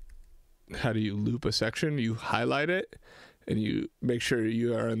how do you loop a section? You highlight it and you make sure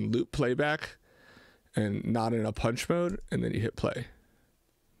you are in loop playback and not in a punch mode, and then you hit play.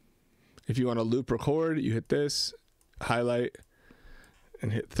 If you want to loop record, you hit this, highlight,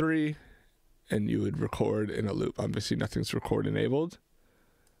 and hit 3, and you would record in a loop. Obviously nothing's record enabled.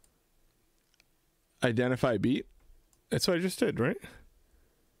 Identify beat. That's what I just did, right?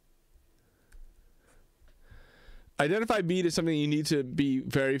 Identify beat is something you need to be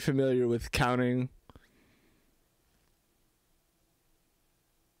very familiar with counting.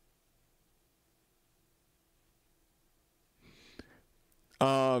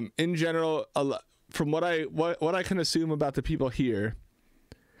 In general, from what I can assume about the people here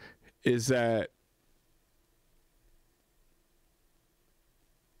is that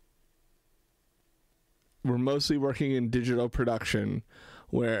we're mostly working in digital production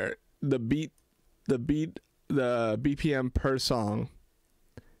where the BPM per song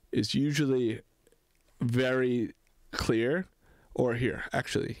is usually very clear. Or here,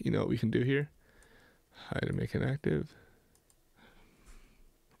 actually, you know what we can do here? Hide and make inactive.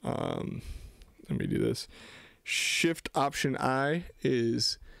 Let me do this. Shift Option I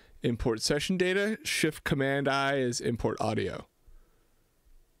is import session data. Shift Command I is import audio.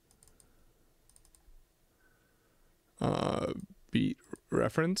 Beat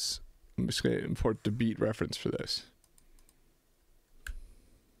reference. I'm just going to import the beat reference for this.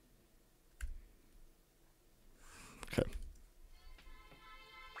 Okay.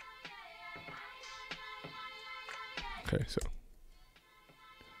 Okay, so.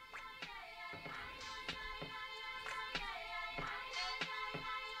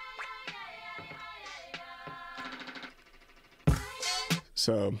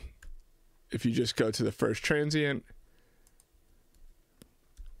 So if you just go to the first transient,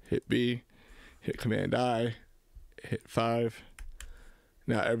 hit B, hit Command I, hit 5.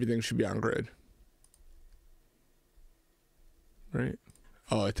 Now everything should be on grid. Right?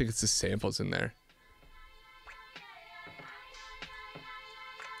 Oh, I think it's the samples in there.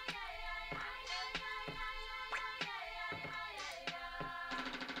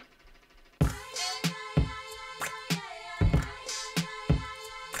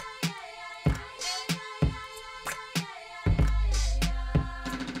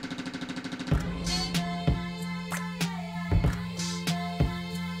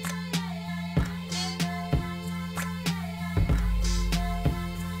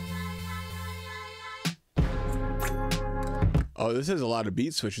 Oh, this has a lot of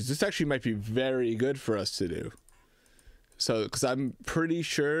beat switches. This actually might be very good for us to do. So, because I'm pretty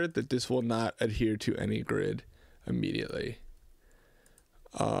sure that this will not adhere to any grid immediately.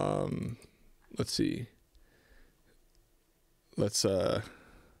 Let's see. Let's go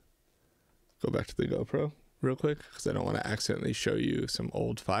back to the GoPro real quick because I don't want to accidentally show you some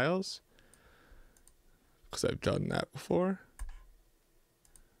old files because I've done that before.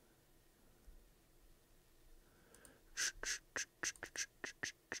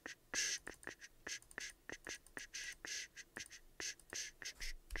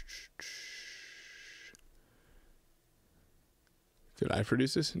 Did I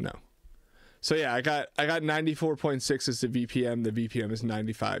produce this? No. So yeah, I got 94.6 as the VPM. The VPM is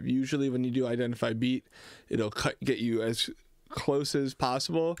 95. Usually when you do identify beat, it'll get you as close as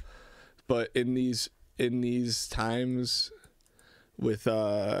possible. But in these times with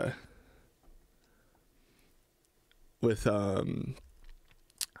the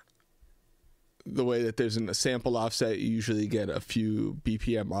way that there's a sample offset, you usually get a few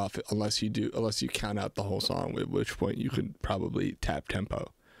BPM off unless you count out the whole song, at which point you could probably tap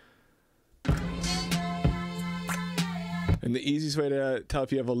tempo. And the easiest way to tell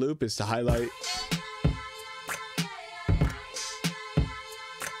if you have a loop is to highlight.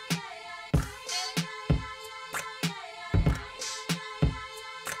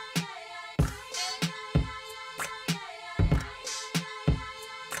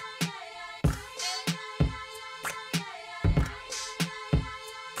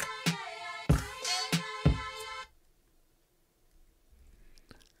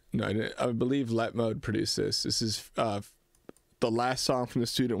 No, I believe Let Mode produced this. This is the last song from the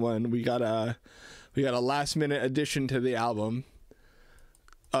student one. We got a last minute addition to the album.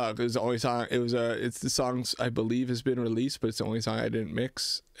 It was the only song. It's the songs I believe has been released, but it's the only song I didn't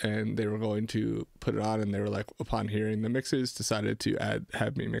mix. And they were going to put it on, and they were like, upon hearing the mixes, decided to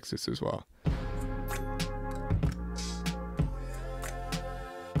have me mix this as well.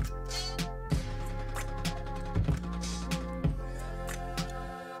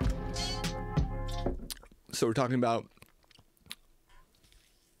 So we're talking about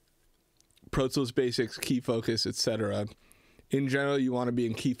Pro Tools basics, key focus, etc. In general, you want to be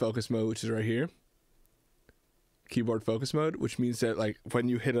in key focus mode, which is right here. Keyboard focus mode, which means that like when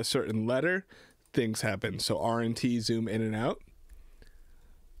you hit a certain letter, things happen. So R and T zoom in and out.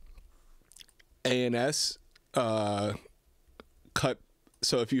 A and S cut.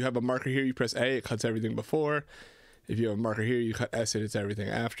 So if you have a marker here, you press A, it cuts everything before. If you have a marker here, you cut S, it hits everything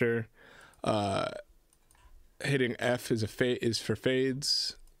after. Hitting F is for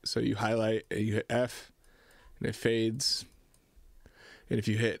fades. So you highlight and you hit F and it fades. And if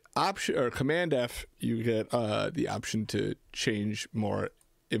you hit Option or Command F, you get the option to change more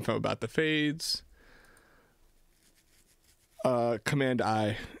info about the fades. Command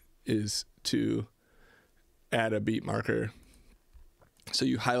I is to add a beat marker. So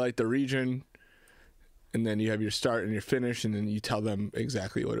you highlight the region and then you have your start and your finish, and then you tell them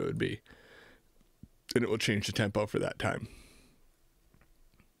exactly what it would be. And it will change the tempo for that time.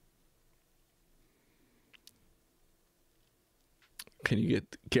 Can you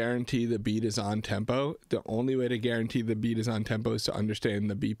guarantee the beat is on tempo? The only way to guarantee the beat is on tempo is to understand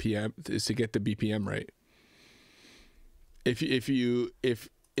the BPM, is to get the BPM right.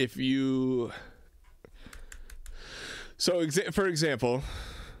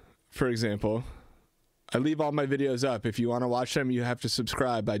 For example, I leave all my videos up. If you want to watch them, you have to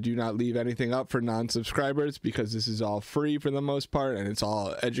subscribe. I do not leave anything up for non-subscribers because this is all free for the most part, and it's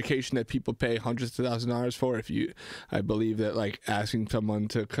all education that people pay hundreds of thousands of dollars for. I believe that like asking someone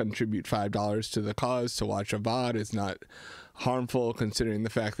to contribute $5 to the cause to watch a VOD is not harmful, considering the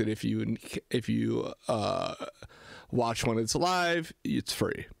fact that if you watch when it's live, it's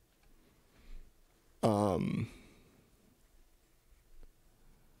free.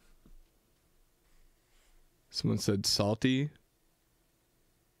 Someone said salty.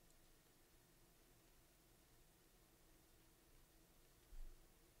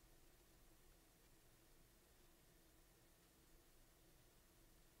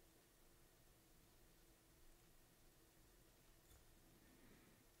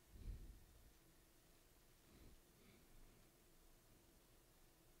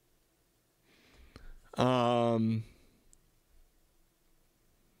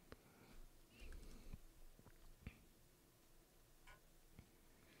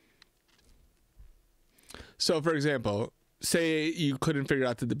 So, for example, say you couldn't figure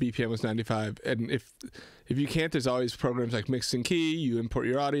out that the BPM was 95, and if you can't, there's always programs like Mix and Key. You import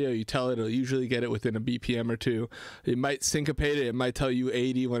your audio, you tell it, it'll usually get it within a BPM or two. It might syncopate it. It might tell you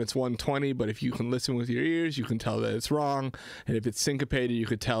 80 when it's 120, but if you can listen with your ears, you can tell that it's wrong. And if it's syncopated, you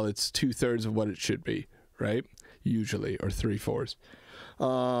could tell it's 2/3 of what it should be, right? Usually, or 3/4.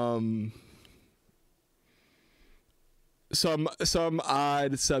 Some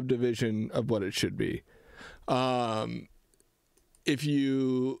odd subdivision of what it should be. If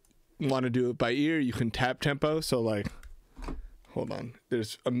you want to do it by ear, you can tap tempo. So like, hold on,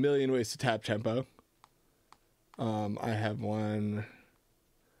 there's a million ways to tap tempo. I have one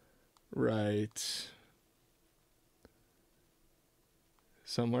right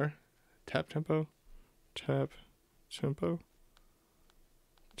somewhere. Tap tempo, tap tempo,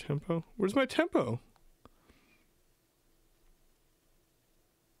 tempo. Where's my tempo?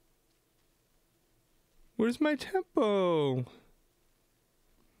 Where's my tempo?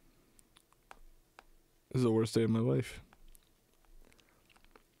 This is the worst day of my life.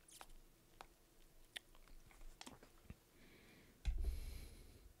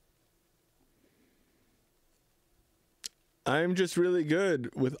 I'm just really good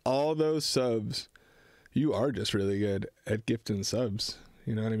with all those subs. You are just really good at gifting subs.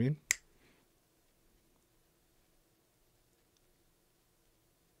 You know what I mean?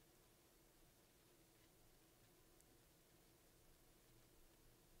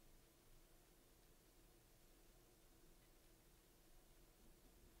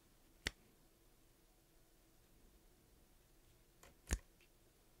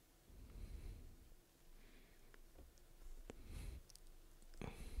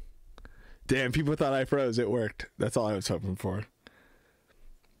 Damn, people thought I froze. It worked. That's all I was hoping for.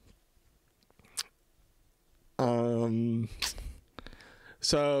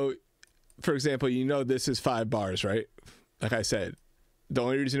 So, for example, you know this is 5 bars, right? Like I said, the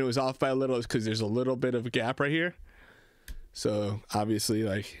only reason it was off by a little is because there's a little bit of a gap right here. So, obviously,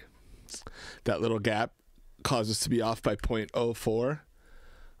 like, that little gap causes to be off by 0.04.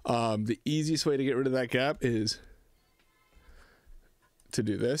 The easiest way to get rid of that gap is to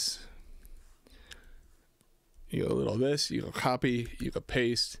do this. You go a little this, you go copy, you go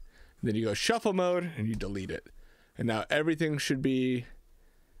paste, and then you go shuffle mode, and you delete it. And now everything should be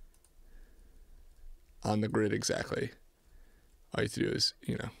on the grid exactly. All you have to do is,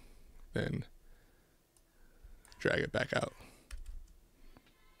 you know, then drag it back out.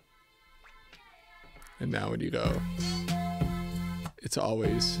 And now when you go, it's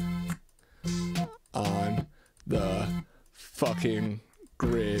always on the fucking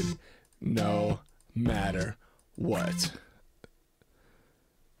grid, no matter what.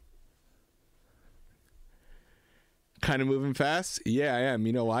 Kind of moving fast? Yeah, I am.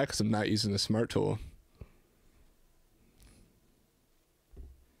 You know why? Because I'm not using the smart tool.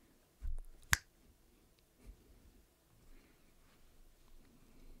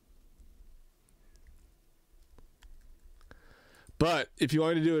 But if you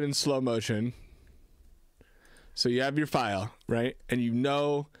want to do it in slow motion, so you have your file, right? And you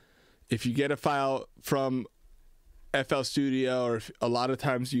know if you get a file from FL Studio, or a lot of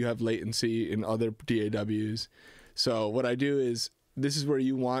times you have latency in other DAWs. So what I do is, this is where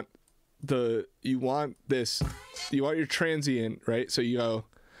you want your transient, right? So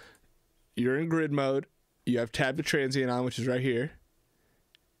you're in grid mode, you have tab to transient on, which is right here.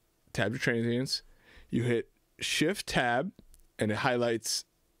 Tab to transients. You hit Shift Tab and it highlights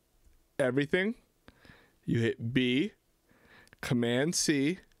everything. You hit B, Command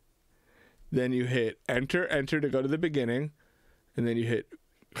C, then you hit enter to go to the beginning, and then you hit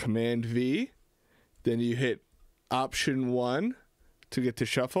Command V, then you hit Option 1 to get to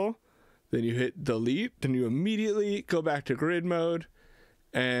shuffle, then you hit delete, then you immediately go back to grid mode,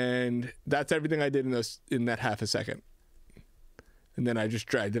 and that's everything I did in that half a second. And then I just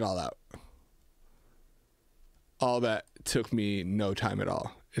dragged it all out. All that took me no time at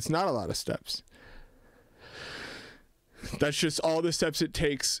all. It's not a lot of steps. That's just all the steps it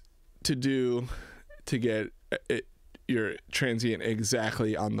takes to do to get your transient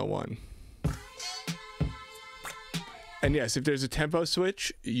exactly on the one. And yes, if there's a tempo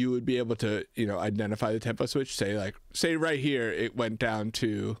switch, you would be able to, you know, identify the tempo switch. Say right here, it went down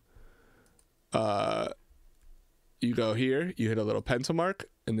to, you go here, you hit a little pencil mark,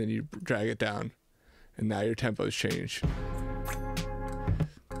 and then you drag it down, and now your tempo's changed.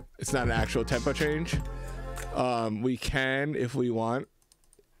 It's not an actual tempo change. We can, if we want,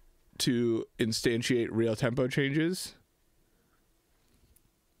 to instantiate real tempo changes.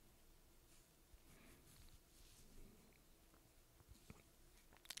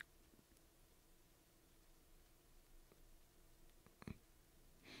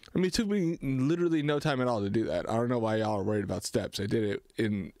 I mean, it took me literally no time at all to do that. I don't know why y'all are worried about steps. I did it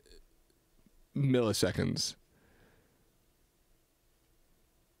in milliseconds.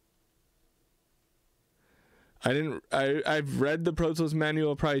 I've read the Pro Tools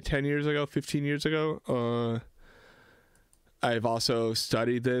manual probably 10 years ago, 15 years ago. I've also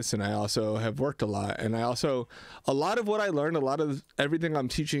studied this, and I also have worked a lot. And a lot of what I learned, a lot of everything I'm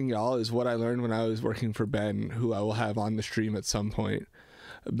teaching y'all is what I learned when I was working for Ben, who I will have on the stream at some point.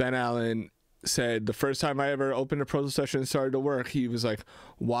 Ben Allen said the first time I ever opened a Pro Tools session and started to work, he was like,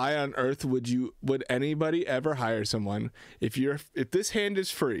 why on earth would anybody ever hire someone if this hand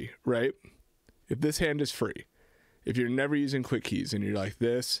is free, right? If this hand is free, if you're never using quick keys and you're like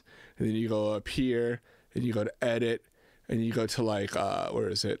this, and then you go up here and you go to edit and you go to like, where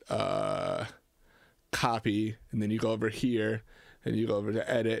is it? Copy. And then you go over here and you go over to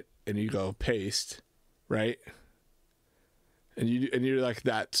edit and you go paste, right? And you're like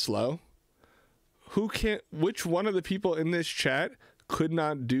that slow. Which one of the people in this chat could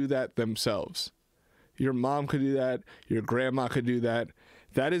not do that themselves? Your mom could do that. Your grandma could do that.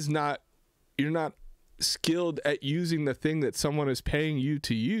 You're not skilled at using the thing that someone is paying you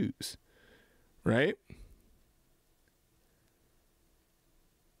to use, right?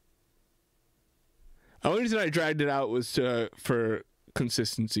 The only reason I dragged it out was for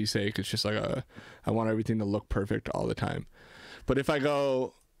consistency's sake. It's just like I want everything to look perfect all the time. But if I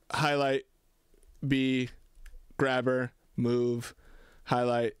go highlight, B, grabber, move,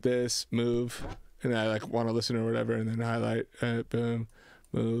 highlight this, move, and I like want to listen or whatever, and then highlight, boom,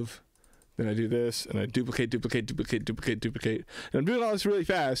 move, then I do this, and I duplicate, and I'm doing all this really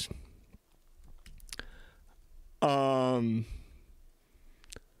fast.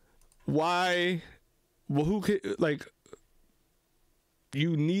 Why? Well, who can, like,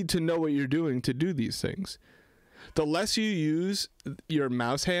 you need to know what you're doing to do these things. The less you use your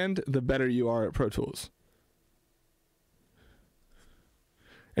mouse hand, the better you are at Pro Tools.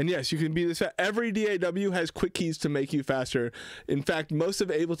 And yes, you can be this. Every DAW has quick keys to make you faster. In fact, most of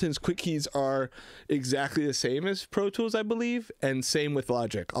Ableton's quick keys are exactly the same as Pro Tools, I believe, and same with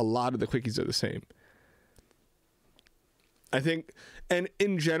Logic. A lot of the quick keys are the same. I think, and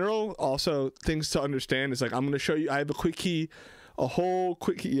in general, also things to understand is like, I'm going to show you, I have a quick key, a whole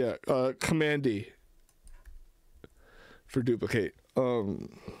quick key, Command D for duplicate.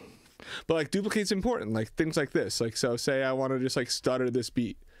 But like duplicate's important, like things like this. Like, so say I want to just like stutter this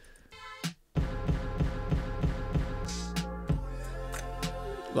beat.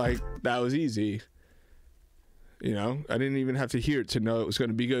 Like that was easy. You know, I didn't even have to hear it to know it was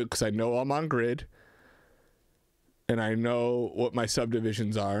going to be good because I know I'm on grid. And I know what my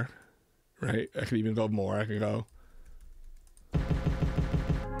subdivisions are, right? I can even go more. I can go.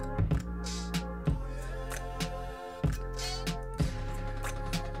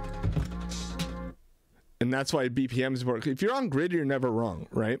 And that's why BPM is important. If you're on grid, you're never wrong,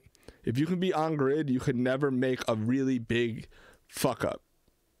 right? If you can be on grid, you could never make a really big fuck up,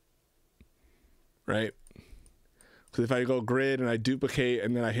 right? Because if I go grid and I duplicate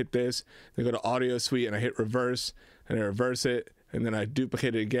and then I hit this, then go to audio suite and I hit reverse and I reverse it and then I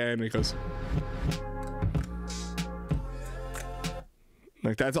duplicate it again and it goes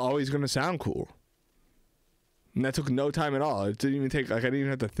like, that's always going to sound cool. And that took no time at all. It didn't even take, like, I didn't even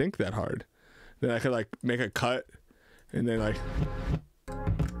have to think that hard. Then I could like make a cut and then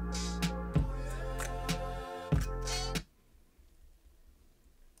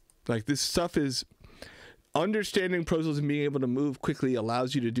like this stuff is, understanding Pro Tools and being able to move quickly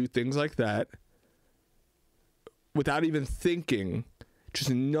allows you to do things like that without even thinking, just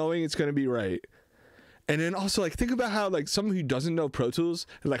knowing it's going to be right. And then also like think about how like someone who doesn't know Pro Tools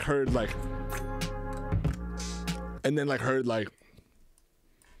and like heard like, and then like heard like,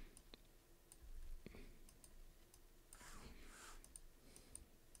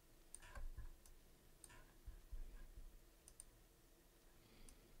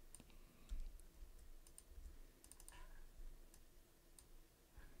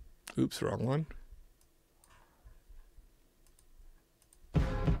 oops, wrong one.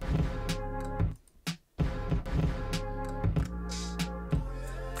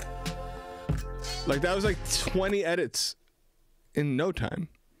 Like that was like 20 edits in no time.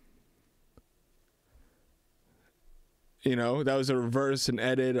 You know, that was a reverse, an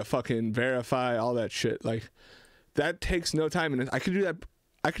edit, a fucking verify, all that shit. Like that takes no time, and I could do that.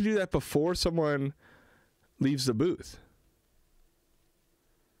 I could do that before someone leaves the booth.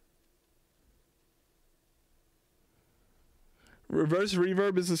 Reverse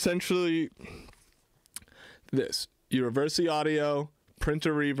reverb is essentially this. You reverse the audio, print a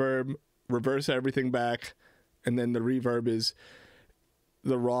reverb, reverse everything back, and then the reverb is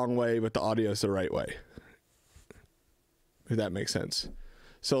the wrong way, but the audio is the right way. If that makes sense.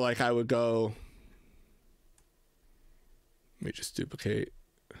 So like I would go, let me just duplicate.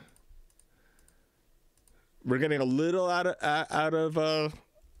 We're getting a little out of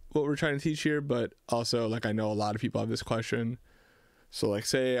what we're trying to teach here, but also like I know a lot of people have this question. So like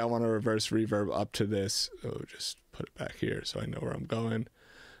say I want to reverse reverb up to this. Oh, just put it back here so I know where I'm going.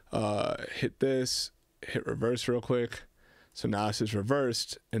 Hit this, hit reverse real quick. So now this is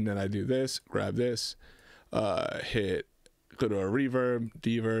reversed, and then I do this, grab this, go to a reverb,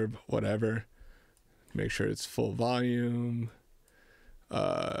 deverb, whatever. Make sure it's full volume,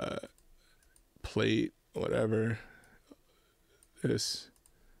 plate, whatever. This.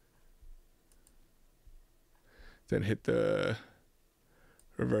 Then hit the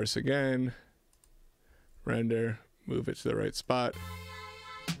reverse again, render, move it to the right spot.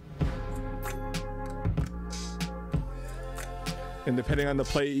 And depending on the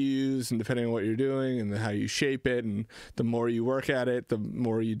plate you use and depending on what you're doing and how you shape it, and the more you work at it, the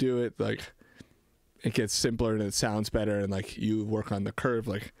more you do it, like it gets simpler and it sounds better. And like you work on the curve.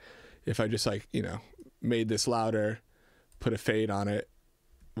 Like if I just like, you know, made this louder, put a fade on it,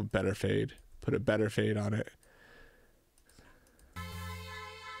 a better fade, put a better fade on it.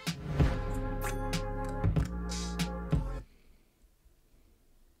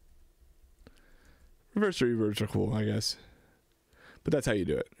 Reverse reverbs are cool, I guess. But that's how you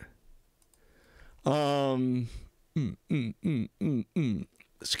do it.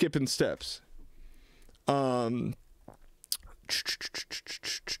 Skipping steps. Yeah,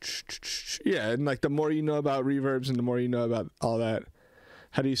 and like the more you know about reverbs and the more you know about all that,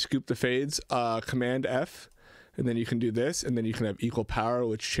 how do you scoop the fades? Command F, and then you can do this, and then you can have equal power,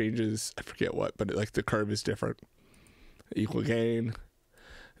 which changes, I forget what, but like the curve is different. Equal gain,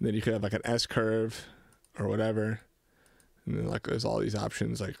 and then you can have like an S curve or whatever. And then like there's all these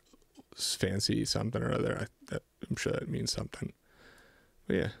options, like fancy something or other. I'm sure that means something.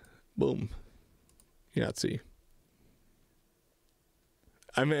 But yeah, boom. Yahtzee.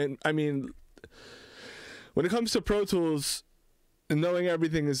 I mean, when it comes to Pro Tools, knowing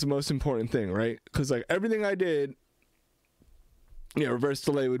everything is the most important thing, right? Because like everything I did, yeah, reverse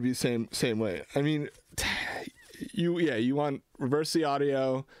delay would be the same way. I mean, you want reverse the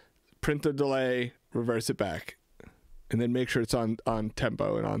audio, print the delay, reverse it back. And then make sure it's on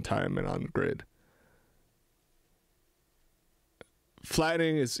tempo and on time and on grid.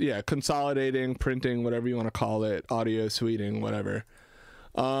 Flattening is, yeah, consolidating, printing, whatever you want to call it, audio sweeting, whatever.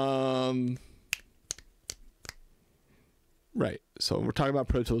 Right. So we're talking about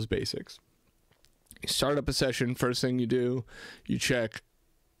Pro Tools basics. You start up a session. First thing you do, you check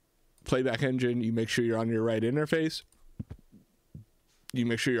playback engine. You make sure you're on your right interface. You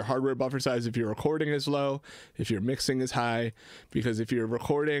make sure your hardware buffer size, if you're recording, is low, if you're mixing is high, because if you're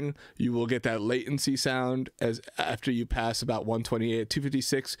recording, you will get that latency sound as after you pass about 128,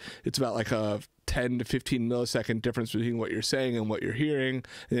 256. It's about like a 10 to 15 millisecond difference between what you're saying and what you're hearing,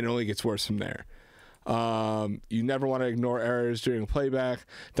 and it only gets worse from there. You never want to ignore errors during playback.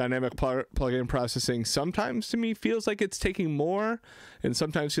 Dynamic plug-in processing sometimes to me feels like it's taking more, and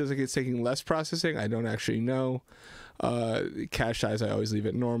sometimes feels like it's taking less processing. I don't actually know. Cache size, I always leave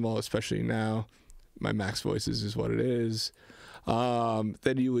it normal, especially now. My max voices is what it is.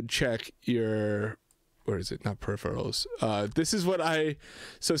 Then you would check your, where is it? Not peripherals. This is what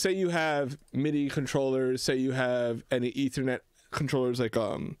so say you have MIDI controllers, say you have any Ethernet controllers like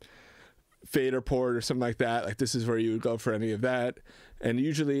fader port or something like that. Like this is where you would go for any of that. And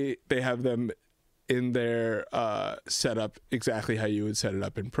usually they have them in their setup exactly how you would set it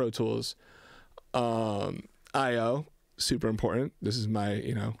up in Pro Tools. I/O, super important. This is my,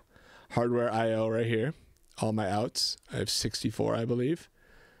 hardware I/O right here. All my outs. I have 64, I believe.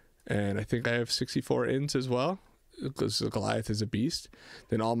 And I think I have 64 ins as well, because the Goliath is a beast.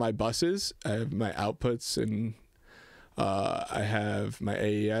 Then all my buses, I have my outputs, and I have my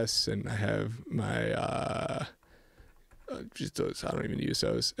AES, and I have my, just those, I don't even use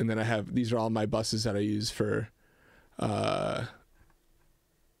those. And then I have, these are all my buses that I use for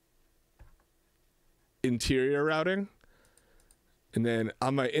interior routing. And then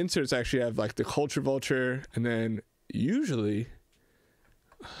on my inserts, actually I have like the Culture Vulture, and then usually,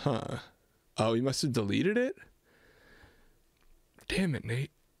 oh, you must have deleted it? Damn it, Nate.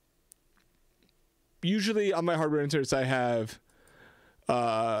 Usually on my hardware inserts, I have,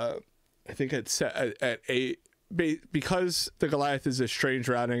 I think it's set at 8, because the Goliath is a strange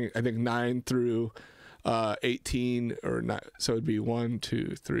routing, I think 9 through 18 or not, so it'd be 1,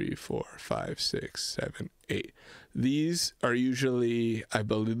 2, 3, 4, 5, 6, 7, 8. These are usually, I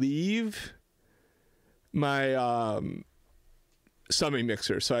believe, my summing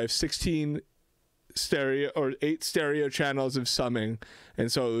mixer. So I have 16 stereo or 8 stereo channels of summing,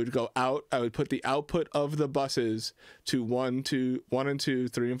 and so it would go out. I would put the output of the buses to 1 and 2,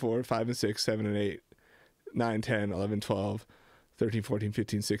 3 and 4, 5 and 6, 7 and 8, 9, 10, 11, 12, 13, 14,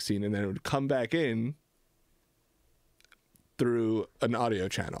 15, 16, and then it would come back in through an audio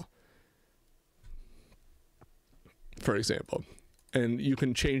channel, for example. and you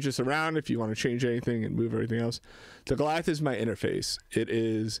can change this around if you want to change anything and move everything else. The Goliath is my interface. It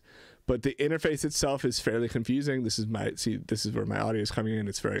is, but the interface itself is fairly confusing. This is where my audio is coming in.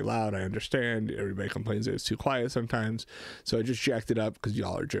 It's very loud. I understand. Everybody complains that it's too quiet sometimes. So I just jacked it up because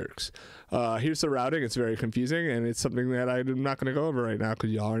y'all are jerks. Here's the routing. It's very confusing, and it's something that I'm not going to go over right now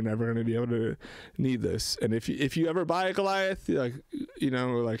because y'all are never going to be able to need this. And if you ever buy a Goliath, like, you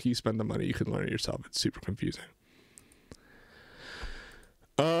know, like you spend the money, you can learn it yourself. It's super confusing.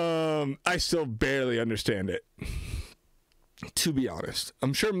 I still barely understand it, to be honest.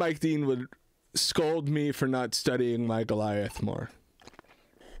 I'm sure Mike Dean would scold me for not studying my Goliath more.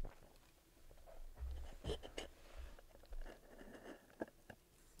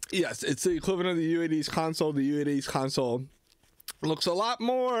 Yes, it's the equivalent of the UAD's console. The UAD's console looks a lot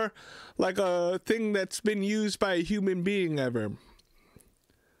more like a thing that's been used by a human being ever.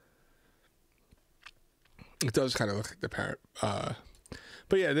 It does kind of look like the parent.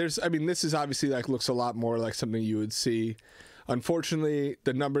 But yeah, this is obviously like looks a lot more like something you would see. Unfortunately,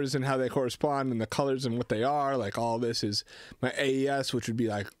 the numbers and how they correspond and the colors and what they are, like all this is my AES, which would be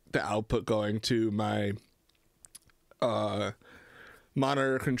like the output going to my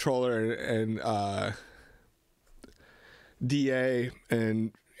monitor controller and DA,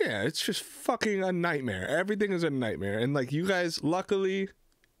 and yeah, it's just fucking a nightmare. Everything is a nightmare. And like you guys, luckily,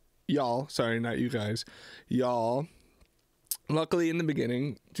 y'all, sorry, not you guys, y'all, luckily in the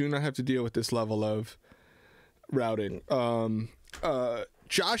beginning, do not have to deal with this level of routing.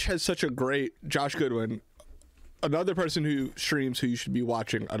 Josh has such a great, Josh Goodwin, another person who streams who you should be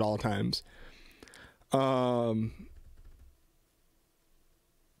watching at all times.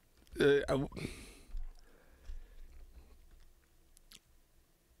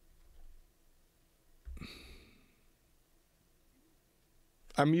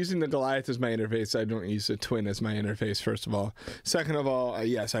 I'm using the Goliath as my interface. I don't use the Twin as my interface, first of all. Second of all,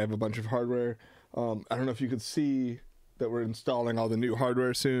 yes, I have a bunch of hardware. I don't know if you could see that we're installing all the new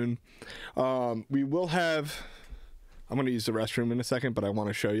hardware soon. We will have... I'm going to use the restroom in a second, but I want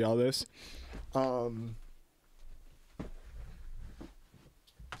to show you all this.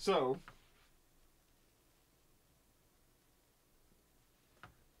 So,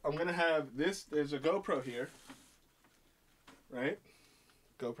 I'm going to have this. There's a GoPro here, right?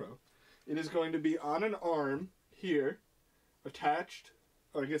 GoPro. It is going to be on an arm here, attached,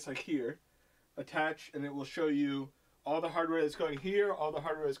 or I guess like here, attached, and it will show you all the hardware that's going here, all the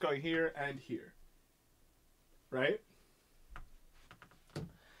hardware that's going here, and here. Right?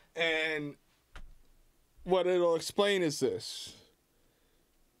 And what it'll explain is this.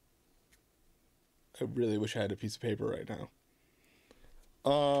 I really wish I had a piece of paper right now.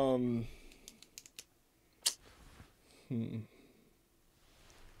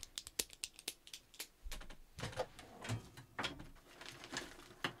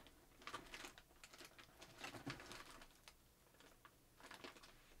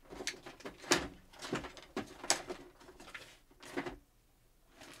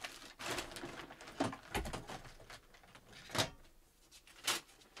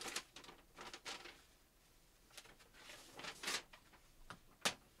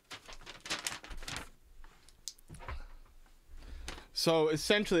 So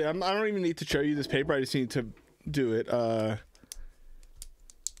essentially, I don't even need to show you this paper. I just need to do it.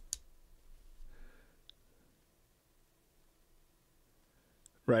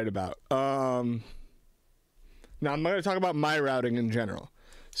 Right about. Now I'm going to talk about my routing in general.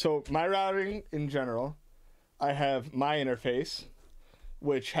 So my routing in general, I have my interface,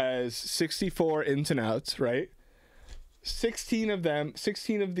 which has 64 ins and outs, right? 16 of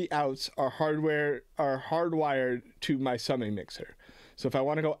the outs are hardwired to my summing mixer. So if I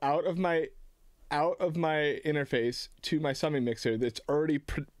want to go out of my interface to my summing mixer, that's already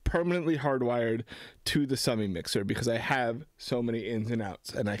permanently hardwired to the summing mixer because I have so many ins and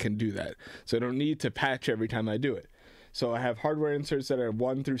outs, and I can do that. So I don't need to patch every time I do it. So I have hardware inserts that are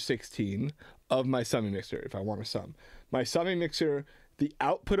 1 through 16 of my summing mixer if I want to sum. My summing mixer, the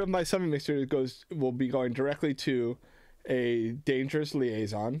output of my summing mixer will be going directly to a dangerous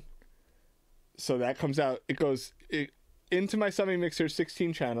liaison. So that comes out, it goes into my summing mixer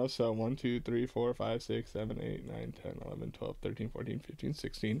 16 channels. So 1, 2, 3, 4, 5, 6, 7, 8, 9, 10, 11, 12, 13, 14, 15,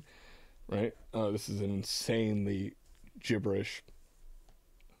 16. Right? This is an insanely gibberish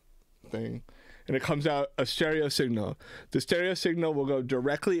thing. And it comes out a stereo signal. The stereo signal will go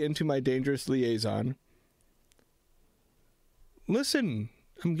directly into my dangerous liaison. Listen,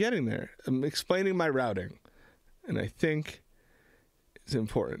 I'm getting there. I'm explaining my routing. And I think it's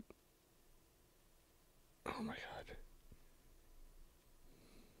important. Oh my God.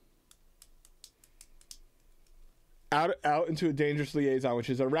 out into a dangerous liaison, which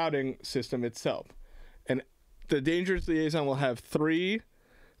is a routing system itself. And the dangerous liaison will have 3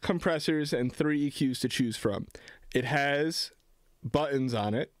 compressors and 3 EQs to choose from. It has buttons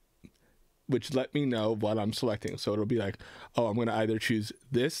on it, which let me know what I'm selecting. So it'll be like, oh, I'm going to either choose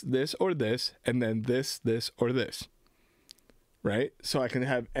this, this, or this, and then this, this, or this. Right? So I can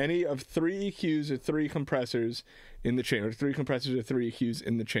have any of 3 EQs or 3 compressors in the chain, or 3 compressors or 3 EQs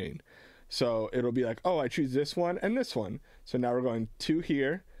in the chain. So it'll be like, oh, I choose this one and this one. So now we're going 2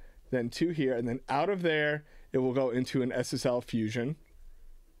 here, then 2 here, and then out of there, it will go into an SSL fusion,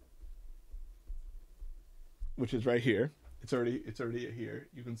 which is right here. It's already here.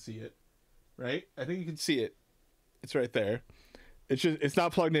 You can see it, right? I think you can see it. It's right there. It's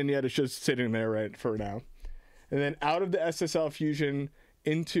not plugged in yet. It's just sitting there right for now. And then out of the SSL fusion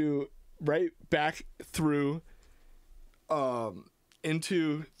into right back through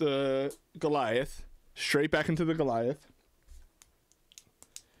into the Goliath, straight back into the Goliath,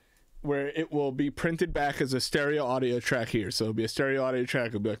 where it will be printed back as a stereo audio track here. So it'll be a stereo audio track.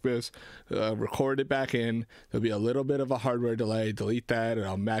 It'll be like this, record it back in. There'll be a little bit of a hardware delay. Delete that, and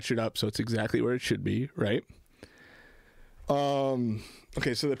I'll match it up so it's exactly where it should be, right?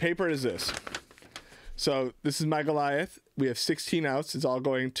 Okay, so the paper is this. So this is my Goliath. We have 16 outs. It's all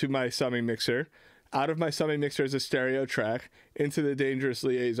going to my summing mixer. Out of my summing mixer is a stereo track into the dangerous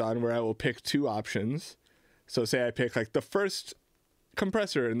liaison, where I will pick 2 options. So say I pick like the first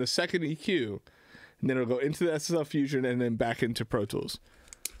compressor and the second EQ, and then it'll go into the SSL Fusion and then back into Pro Tools,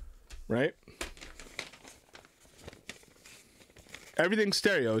 right? Everything's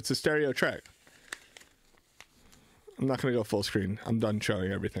stereo. It's a stereo track. I'm not going to go full screen. I'm done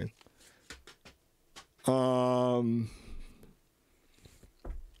showing everything.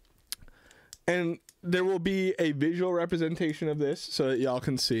 And there will be a visual representation of this so that y'all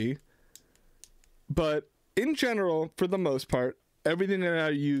can see. But in general, for the most part, everything that I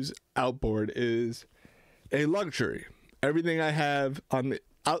use outboard is a luxury. Everything I have on the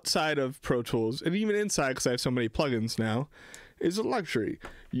outside of Pro Tools, and even inside because I have so many plugins now, is a luxury.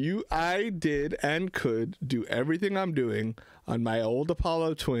 I did and could do everything I'm doing on my old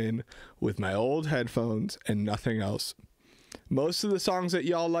Apollo Twin with my old headphones and nothing else. Most of the songs that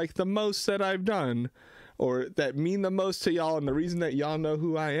y'all like the most that I've done, or that mean the most to y'all, and the reason that y'all know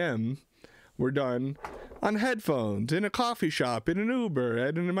who I am, were done on headphones, in a coffee shop, in an Uber,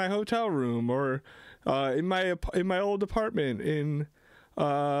 and in my hotel room, or in my old apartment in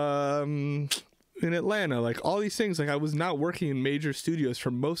Atlanta. Like all these things, like I was not working in major studios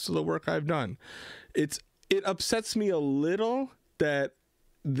for most of the work I've done. It upsets me a little that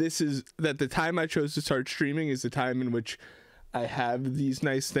the time I chose to start streaming is the time in which I have these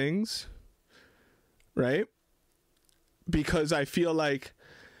nice things, right? Because I feel like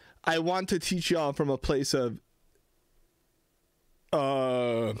I want to teach y'all from a place of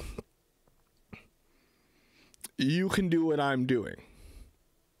you can do what I'm doing.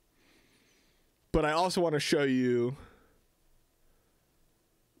 But I also want to show you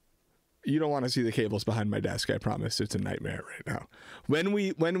don't want to see the cables behind my desk, I promise. It's a nightmare right now. When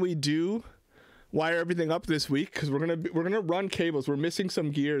we do wire everything up this week, because we're gonna run cables. We're missing some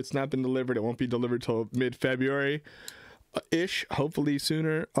gear. It's not been delivered. It won't be delivered till mid-February ish, hopefully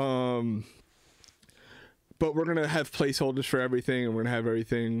sooner. But we're gonna have placeholders for everything, and we're gonna have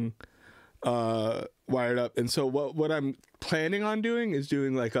everything wired up. And so what I'm planning on doing is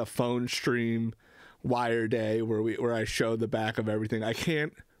doing like a phone stream wire day where I show the back of everything. I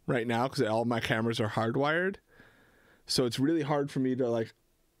can't right now because all my cameras are hardwired, so it's really hard for me to like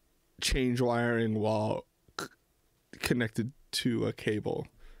change wiring while connected to a cable.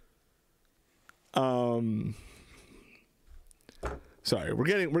 Sorry, we're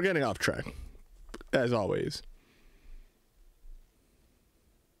getting off track as always.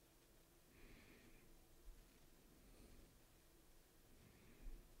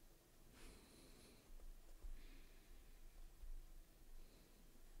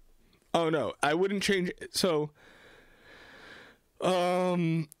 Oh no, I wouldn't change it. So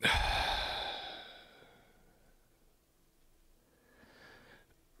the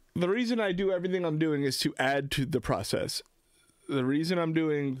reason I do everything I'm doing is to add to the process. The reason I'm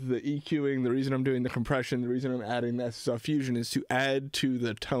doing the EQing, the reason I'm doing the compression, the reason I'm adding the SSL Fusion is to add to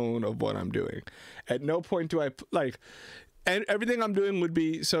the tone of what I'm doing. At no point do I and everything I'm doing would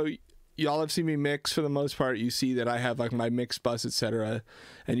be, so y'all have seen me mix for the most part. You see that I have like my mix bus, etc.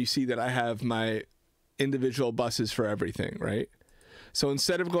 And you see that I have my individual buses for everything, right? So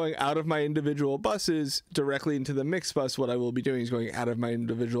instead of going out of my individual buses directly into the mix bus, what I will be doing is going out of my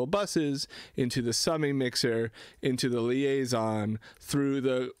individual buses into the summing mixer, into the liaison, through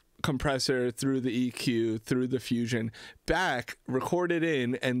the compressor through the EQ, through the Fusion, back, record it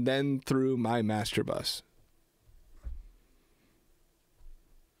in, and then through my master bus.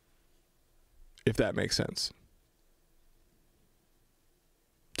 If that makes sense.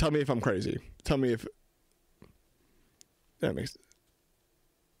 Tell me if I'm crazy. Tell me if that makes...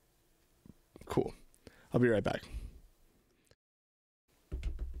 Cool. I'll be right back.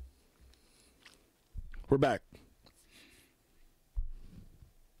 We're back.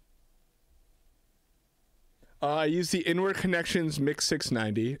 I use the Inward Connections Mix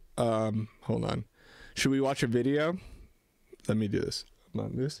 690. Hold on. Should we watch a video? Let me do this. I'm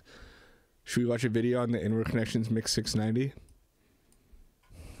on this. Should we watch a video on the Inward Connections Mix 690?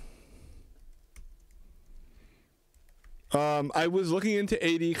 I was looking into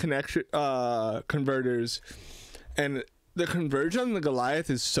AD connection converters, and the conversion on the Goliath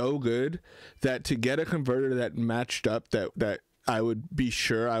is so good that to get a converter that matched up that I would be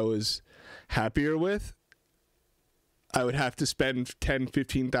sure I was happier with, I would have to spend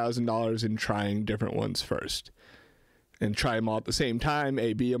 $10,000-$15,000 in trying different ones first, and try them all at the same time,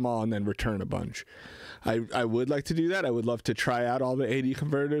 A/B them all, and then return a bunch. I would like to do that. I would love to try out all the AD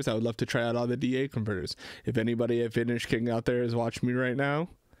converters. I would love to try out all the DA converters. If anybody at Vintage King out there is watching me right now,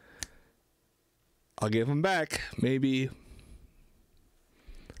 I'll give them back. Maybe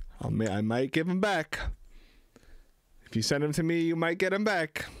I might give them back. If you send them to me, you might get them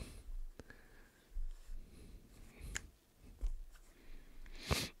back.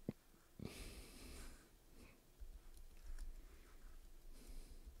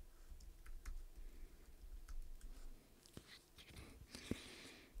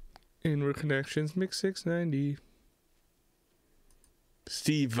 Inward Connections Mix 690.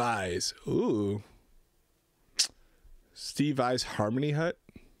 Steve Vai's. Ooh. Steve Vai's Harmony Hut.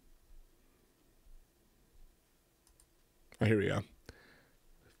 Oh, here we go.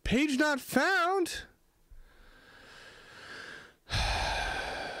 Page not found.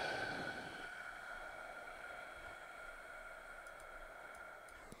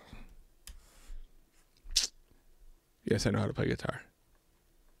 Yes, I know how to play guitar.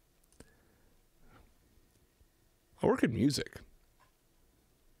 I work in music.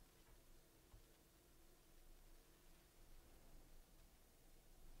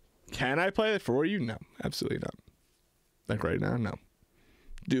 Can I play it for you? No, absolutely not. Like right now, no.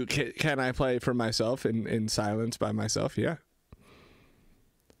 Can I play for myself in silence by myself? Yeah.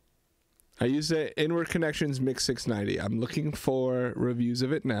 I use the Inward Connections Mix 690. I'm looking for reviews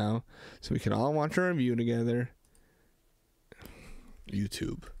of it now, so we can all watch a review together.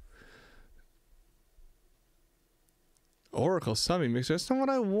 YouTube. Oracle Summing Mixer. That's not what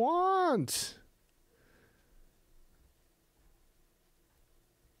I want.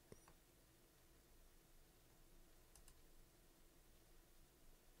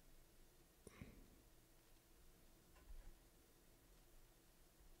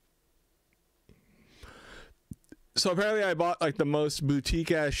 So apparently I bought like the most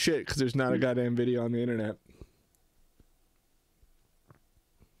boutique ass shit because there's not a goddamn video on the internet.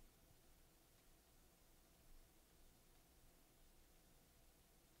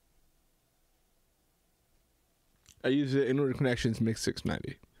 I use the Inward Connections Mix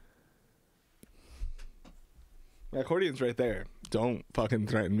 690. My accordion's right there. Don't fucking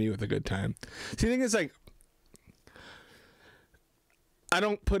threaten me with a good time. See, the thing is, like, I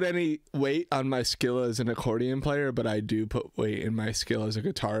don't put any weight on my skill as an accordion player, but I do put weight in my skill as a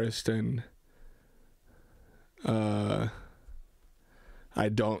guitarist, and I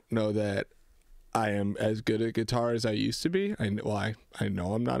don't know that I am as good at guitar as I used to be. I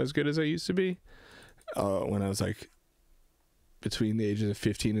know I'm not as good as I used to be when I was like between the ages of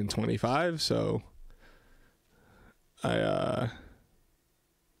 15 and 25, so the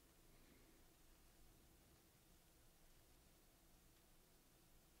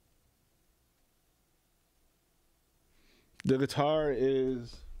guitar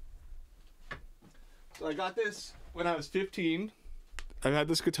is, so I got this when I was 15. I've had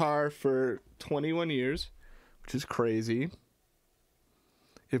this guitar for 21 years, which is crazy.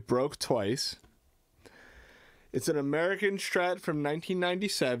 It broke twice. It's an American Strat from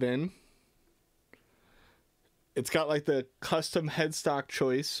 1997. It's got like the custom headstock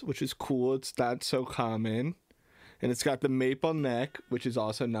choice, which is cool. It's not so common. And it's got the maple neck, which is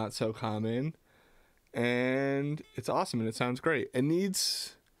also not so common. And it's awesome, and it sounds great. It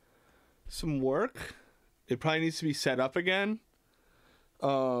needs some work. It probably needs to be set up again.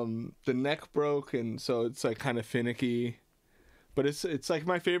 The neck broke, and so it's like kind of finicky. But it's like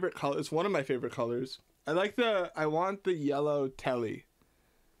my favorite color. It's one of my favorite colors. I want the yellow telly.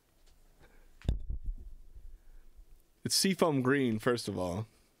 It's seafoam green, first of all.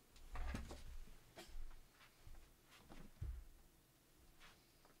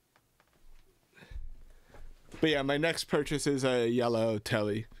 But yeah, my next purchase is a yellow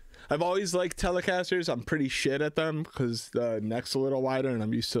telly. I've always liked Telecasters. I'm pretty shit at them because the neck's a little wider, and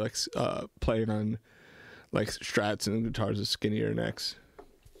I'm used to like playing on like Strats and guitars with skinnier necks.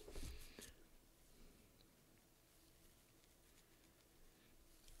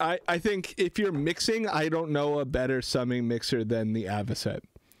 I think if you're mixing, I don't know a better summing mixer than the Avocet.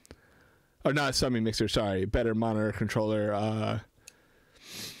 Or not a summing mixer, sorry. Better monitor controller.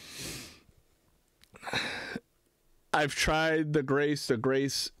 I've tried the Grace. The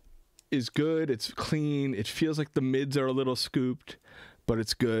Grace is good. It's clean. It feels like the mids are a little scooped, but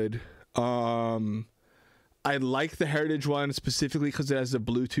it's good. I like the Heritage one specifically because it has the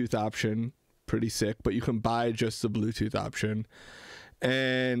Bluetooth option. Pretty sick, but you can buy just the Bluetooth option.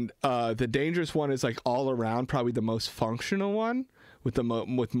 And the Dangerous one is like all around probably the most functional one with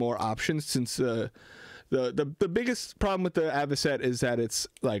with more options, since the biggest problem with the Avocet is that it's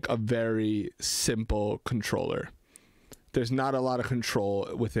like a very simple controller. There's not a lot of control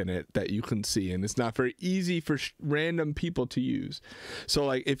within it that you can see, and it's not very easy for random people to use. So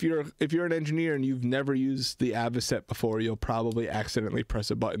like if you're an engineer and you've never used the Avocet before, you'll probably accidentally press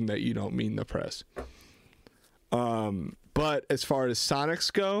a button that you don't mean to press. But as far as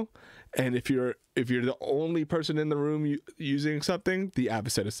sonics go, and if you're the only person in the room using something, the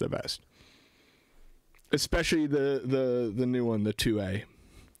Avocet is the best. Especially the new one, the 2A.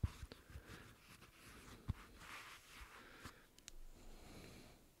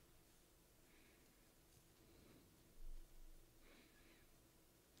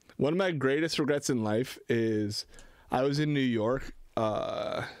 One of my greatest regrets in life is I was in New York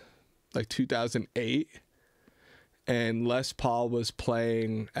like 2008, and Les Paul was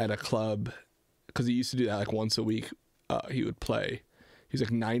playing at a club because he used to do that like once a week. He would play. He was like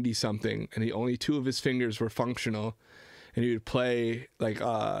 90 something, and only 2 of his fingers were functional, and he would play like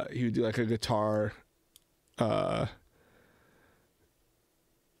he would do like a guitar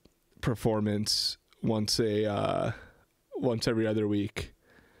performance once every other week.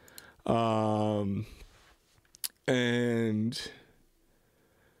 And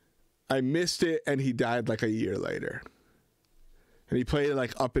I missed it, and he died like a year later. And he played it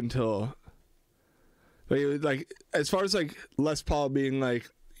like up until like as far as like Les Paul being like,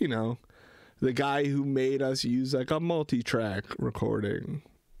 you know, the guy who made us use like a multi-track recording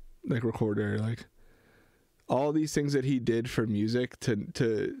like recorder, like all these things that he did for music,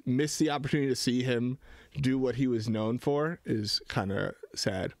 to miss the opportunity to see him do what he was known for is kind of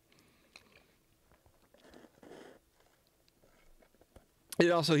sad.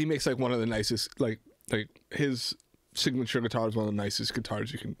 And also, he makes like one of the nicest, like his signature guitar is one of the nicest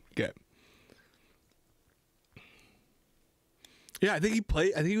guitars you can get. Yeah, I think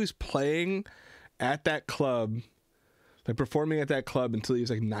he was playing at that club, like performing at that club until he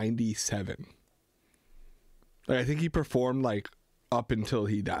was like 97. Like I think he performed like up until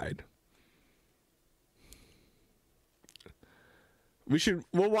he died.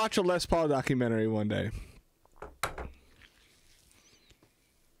 We'll watch a Les Paul documentary one day.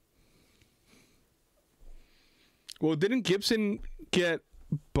 Well, didn't Gibson get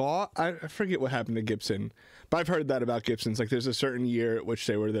bought? I forget what happened to Gibson, but I've heard that about Gibsons. Like, there's a certain year at which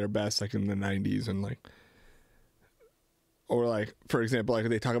they were their best, like in the 90s, and like, or like, for example, like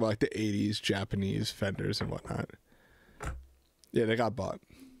they talk about like the 80s Japanese Fenders and whatnot. Yeah, they got bought.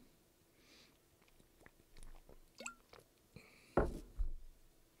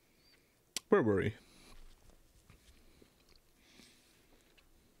 Where were we?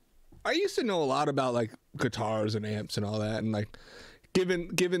 I used to know a lot about like guitars and amps and all that, and like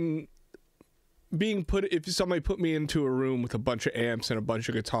given being put, if somebody put me into a room with a bunch of amps and a bunch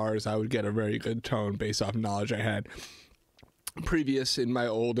of guitars, I would get a very good tone based off knowledge I had previous in my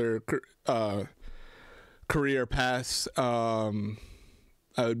older career paths. I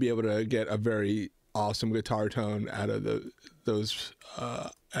would be able to get a very awesome guitar tone out of those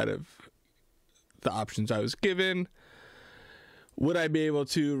the options I was given. Would I be able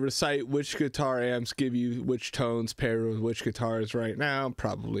to recite which guitar amps give you which tones paired with which guitars right now?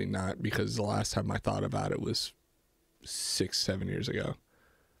 Probably not, because the last time I thought about it was 6-7 years ago.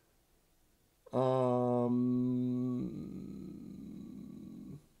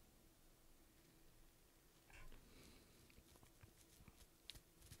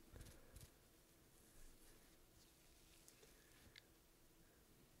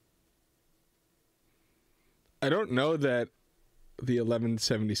 I don't know that the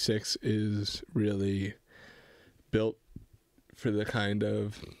 1176 is really built for the kind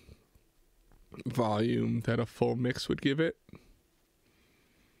of volume that a full mix would give it.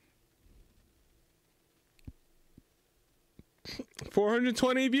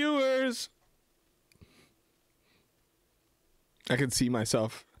 $420 viewers. I can see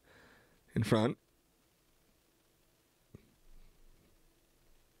myself in front.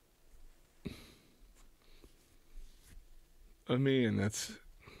 Of me, and it's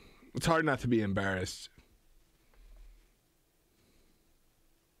hard not to be embarrassed.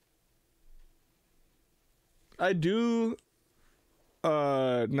 I do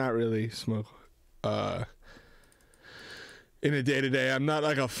not really smoke in a day-to-day. I'm not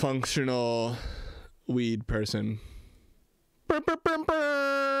like a functional weed person.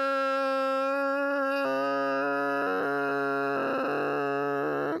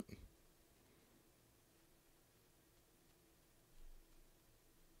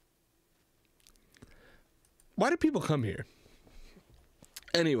 Why do people come here?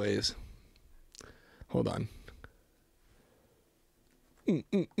 Anyways, hold on.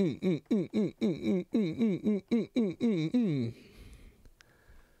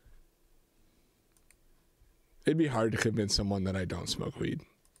 It'd be hard to convince someone that I don't smoke weed.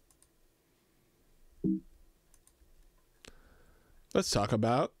 Let's talk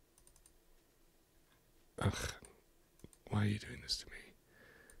about... Ugh, why are you doing this to me?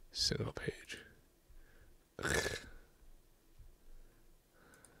 Single page. Ugh.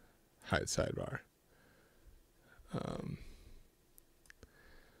 Hide sidebar.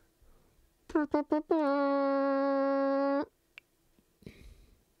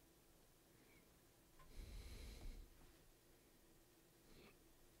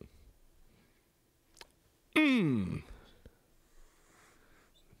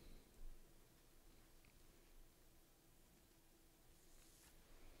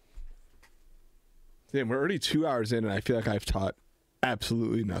 Damn, we're already 2 hours in, and I feel like I've taught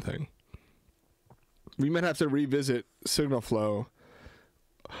absolutely nothing. We might have to revisit signal flow.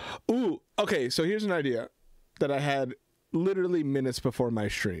 Ooh, okay, so here's an idea that I had literally minutes before my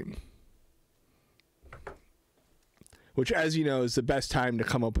stream. Which, as you know, is the best time to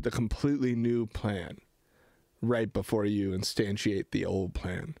come up with a completely new plan right before you instantiate the old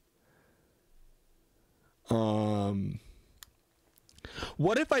plan.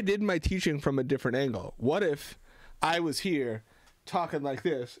 What if I did my teaching from a different angle? What if I was here talking like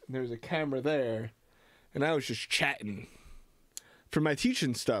this, and there's a camera there, and I was just chatting for my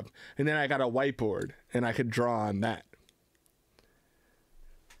teaching stuff, and then I got a whiteboard, and I could draw on that.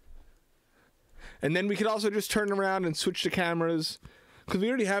 And then we could also just turn around and switch the cameras, because we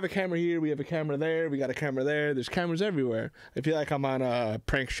already have a camera here, we have a camera there, we got a camera there, there's cameras everywhere. I feel like I'm on a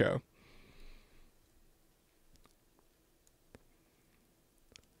prank show.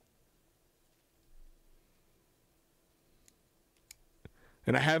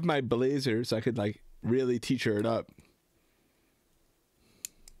 And I have my blazers. I could, like, really teacher it up.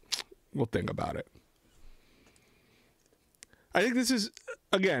 We'll think about it. I think this is,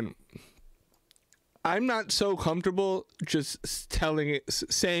 again, I'm not so comfortable just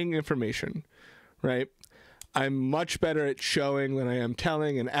saying information, right? I'm much better at showing than I am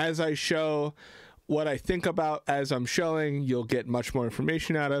telling. And as I show what I think about as I'm showing, you'll get much more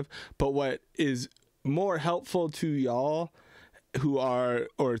information out of. But what is more helpful to y'all who are,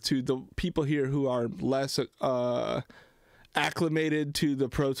 or to the people here who are less acclimated to the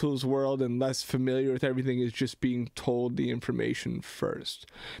Pro Tools world and less familiar with everything, is just being told the information first.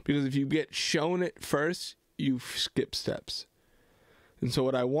 Because if you get shown it first, you skip steps. And so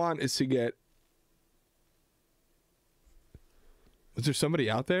what I want is to get... Was there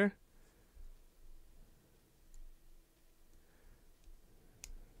somebody out there?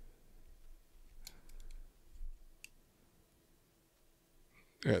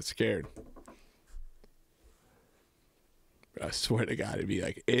 I got scared. But I swear to God, it'd be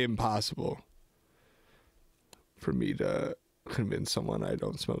like impossible for me to convince someone I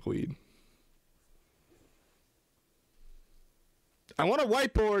don't smoke weed. I want a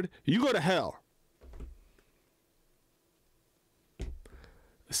whiteboard. You go to hell.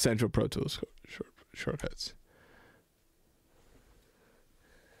 Essential Pro Tools shortcuts.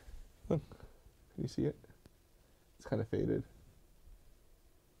 Look, can you see it? It's kind of faded.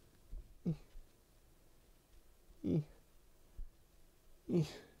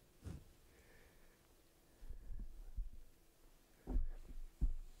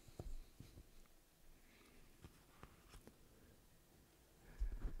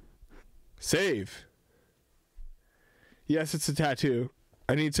 Save. Yes, it's a tattoo.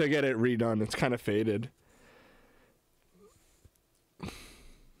 I need to get it redone. It's kind of faded.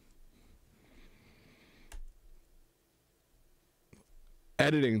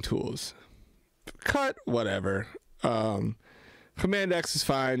 Editing tools. Cut, whatever. Command X is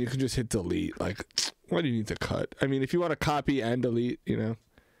fine. You can just hit delete. Like, why do you need to cut? I mean, if you want to copy and delete, you know.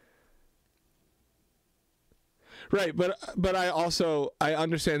 Right, but I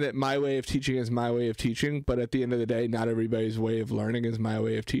understand that my way of teaching is my way of teaching, but at the end of the day, not everybody's way of learning is my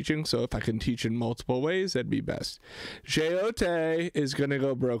way of teaching. So if I can teach in multiple ways, that'd be best. Jeote is gonna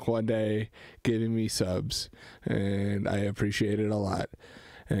go broke one day, giving me subs, and I appreciate it a lot.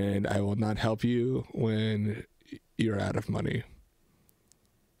 And I will not help you when you're out of money.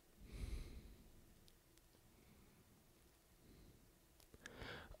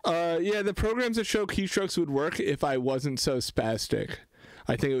 Yeah, the programs that show keystrokes would work if I wasn't so spastic.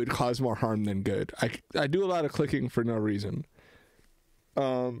 I think it would cause more harm than good. I do a lot of clicking for no reason.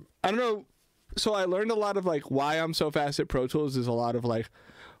 I don't know. So I learned a lot of like why I'm so fast at Pro Tools is a lot of like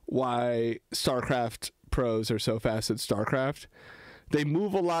why StarCraft pros are so fast at StarCraft. They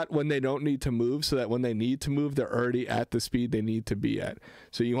move a lot when they don't need to move, so that when they need to move, they're already at the speed they need to be at.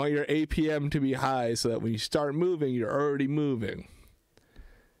 So you want your APM to be high so that when you start moving, you're already moving.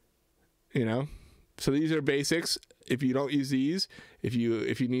 You know, so these are basics. If you don't use these, if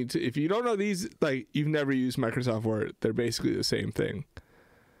you don't know these, like you've never used Microsoft Word, they're basically the same thing.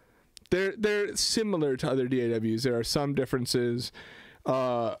 They're similar to other DAWs. There are some differences.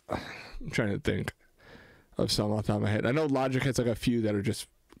 I'm trying to think of some off the top of my head. I know Logic has like a few that are just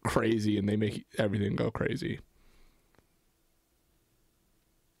crazy and they make everything go crazy.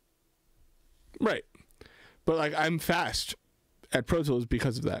 Right, but like I'm fast at Pro Tools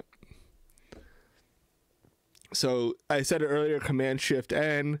because of that. So I said it earlier, Command Shift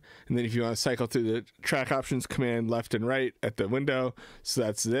N, and then if you want to cycle through the track options, Command left and right at the window. So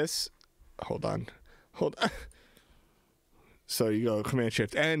that's this. Hold on. So you go Command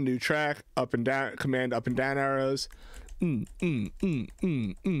Shift N, new track, up and down, Command up and down arrows. Look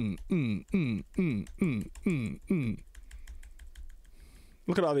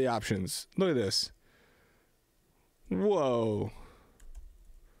at all the options. Look at this. Whoa.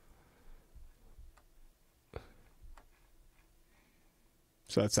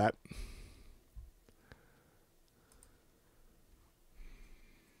 So that's that.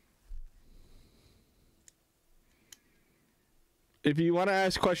 If you want to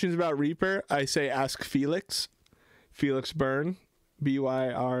ask questions about Reaper, I say ask Felix. Felix Byrne,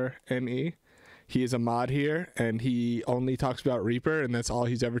 Byrne. He is a mod here, and he only talks about Reaper, and that's all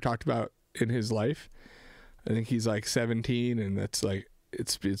he's ever talked about in his life. I think he's like 17, and that's like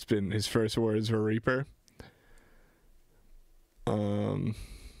it's been his first words for Reaper.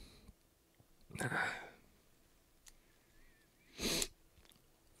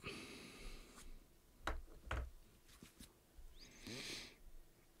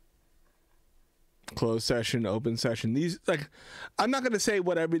 Closed session, open session. These, like, I'm not going to say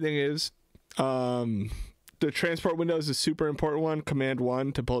what everything is. The transport window is a super important one. Command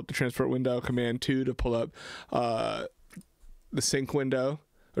 1 to pull up the transport window. Command 2 to pull up the sync window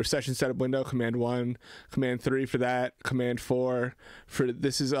or session setup window. Command 1. Command 3 for that. Command 4 for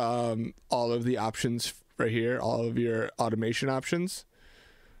this is all of the options right here. All of your automation options.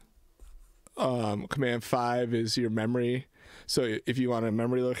 Command 5 is your memory. So if you want a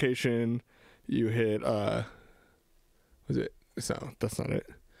memory location, you hit was it? No, that's not it.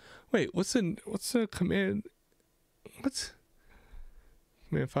 Wait, what's the command? What's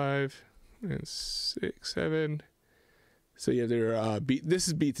command 5 and 6, 7? So you have your beat. This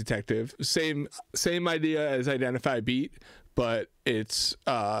is beat detective. Same idea as identify beat, but it's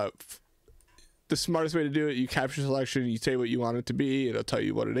the smartest way to do it. You capture selection. You say what you want it to be. It'll tell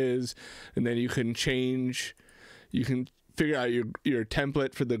you what it is, and then you can change. You can figure out your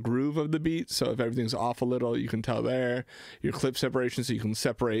template for the groove of the beat. So if everything's off a little, you can tell there. Your clip separation, so you can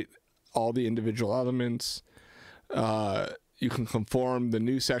separate all the individual elements. You can conform the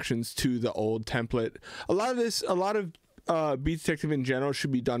new sections to the old template. A lot of beat detective in general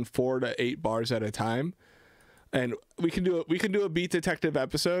should be done 4 to 8 bars at a time, and we can do a beat detective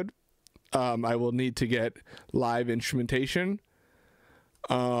episode. I will need to get live instrumentation,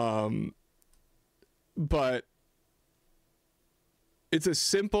 but it's a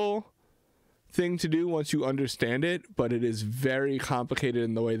simple thing to do once you understand it, but it is very complicated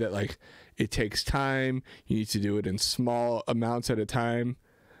in the way that, like, it takes time. You need to do it in small amounts at a time.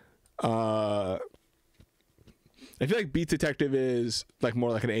 I feel like Beat Detective is like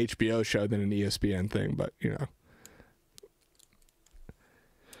more like an HBO show than an ESPN thing, but you know.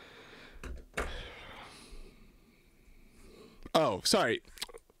 Oh, sorry.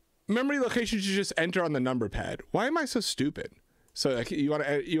 Memory locations you just enter on the number pad. Why am I so stupid? So like you want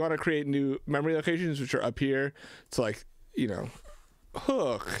to create new memory locations, which are up here. It's like, you know,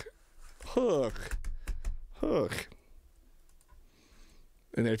 hook,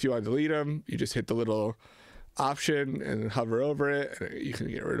 and then if you want to delete them, you just hit the little option and hover over it, and you can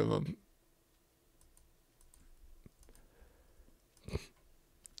get rid of them.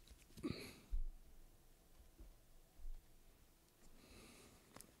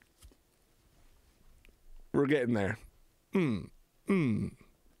 We're getting there.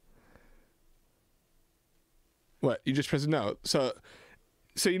 What? You just press no. So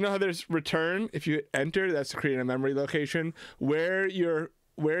you know how there's return? If you hit enter, that's to create a memory location. Where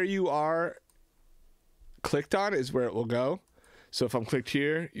you are clicked on is where it will go. So if I'm clicked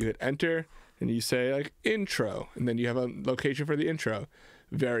here, you hit enter and you say like intro, and then you have a location for the intro.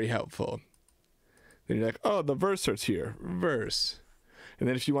 Very helpful. Then you're like, oh, the verse starts here. Verse. And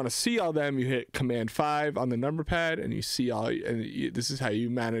then if you want to see all them, you hit Command 5 on the number pad, and you see all. And this is how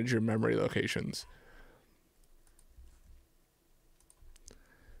you manage your memory locations.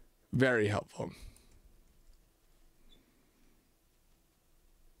 Very helpful.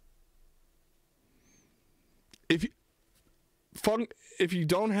 If you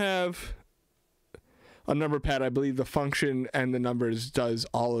don't have a number pad, I believe the function and the numbers does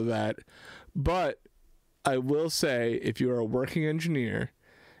all of that. But I will say, if you're a working engineer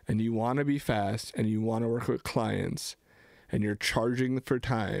and you want to be fast and you want to work with clients and you're charging for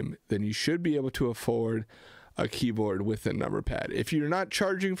time, then you should be able to afford a keyboard with a number pad. If you're not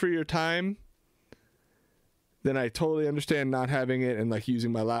charging for your time, then I totally understand not having it and like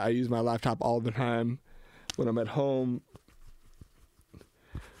using I use my laptop all the time when I'm at home.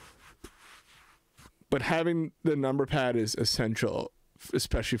 But having the number pad is essential,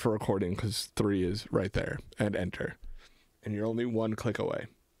 especially for recording, because 3 is right there and enter, and you're only 1 click away.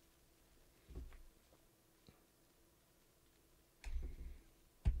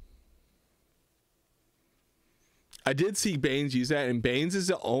 I did see Baines use that, and Baines is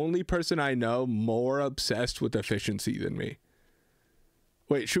the only person I know more obsessed with efficiency than me.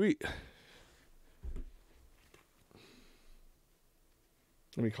 Wait, should we...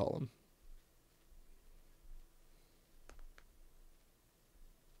 Let me call him.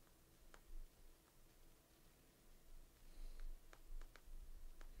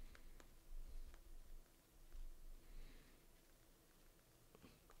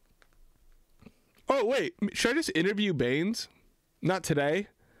 Oh, wait. Should I just interview Baines? Not today.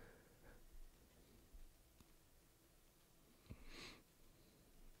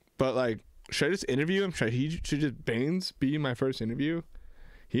 But, like, should I just interview him? Should just Baines be my first interview?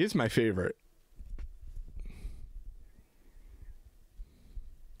 He is my favorite.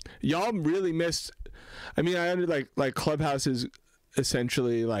 Y'all really missed... I mean, I under like Clubhouse is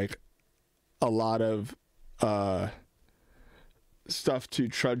essentially, like, a lot of... stuff to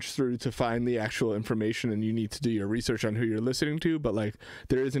trudge through to find the actual information, and you need to do your research on who you're listening to, but like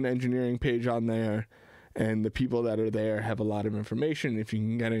there is an engineering page on there, and the people that are there have a lot of information. If you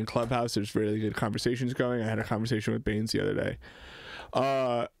can get in Clubhouse, there's really good conversations going. I had a conversation with Baines the other day.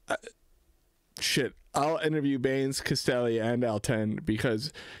 I'll interview Baines, Castelli, and Elton,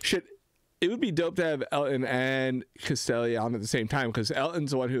 because it would be dope to have Elton and Castelli on at the same time, because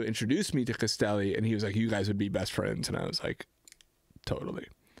Elton's the one who introduced me to Castelli, and he was like, you guys would be best friends, and I was like, totally.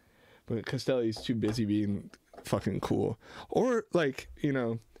 But Castelli's too busy being fucking cool. Or, like, you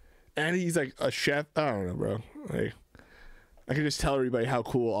know, and he's like a chef. I don't know, bro. Like, I can just tell everybody how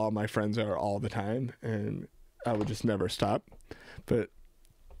cool all my friends are all the time, and I would just never stop. But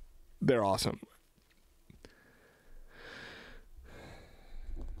they're awesome.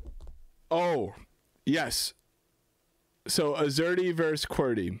 Oh, yes. So, Azerty versus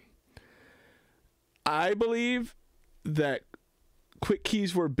QWERTY. I believe that quick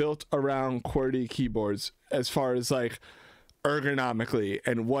keys were built around QWERTY keyboards as far as like ergonomically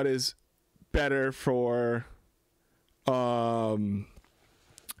and what is better for and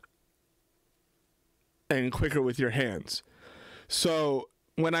quicker with your hands. So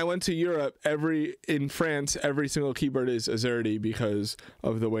when I went to Europe, in France, every single keyboard is Azerty because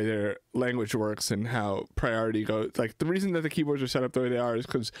of the way their language works and how priority goes. Like, the reason that the keyboards are set up the way they are is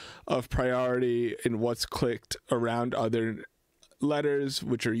because of priority and what's clicked around other letters,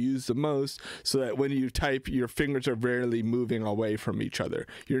 which are used the most, so that when you type, your fingers are rarely moving away from each other.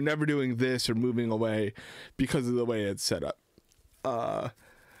 You're never doing this or moving away because of the way it's set up.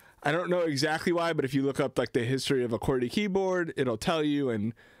 I don't know exactly why, but if you look up like the history of a QWERTY keyboard, it'll tell you,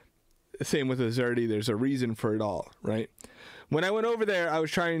 and same with Azerty, there's a reason for it all, right? When I went over there, I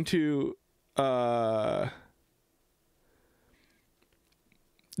was trying to do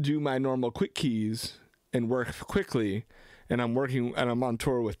my normal quick keys and work quickly, and I'm on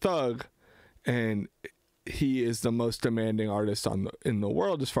tour with Thug, and he is the most demanding artist in the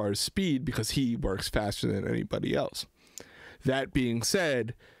world as far as speed, because he works faster than anybody else. That being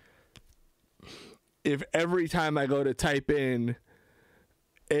said, if every time I go to type in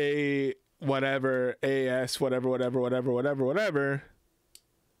AS whatever,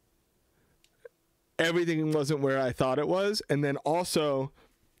 everything wasn't where I thought it was, and then also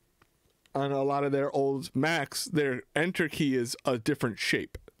on a lot of their old Macs, their enter key is a different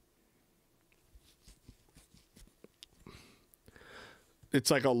shape. It's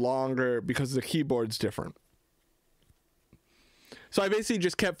like a longer, because the keyboard's different. So I basically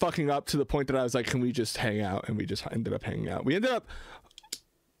just kept fucking up to the point that I was like, can we just hang out? And we just ended up hanging out.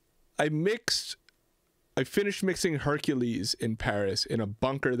 I finished mixing Hercules in Paris in a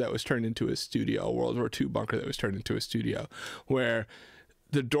bunker that was turned into a studio, a World War II bunker that was turned into a studio, where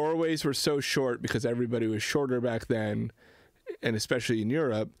the doorways were so short because everybody was shorter back then, and especially in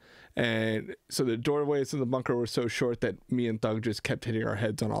Europe. And so the doorways in the bunker were so short that me and Thug just kept hitting our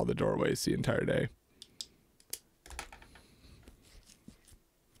heads on all the doorways the entire day.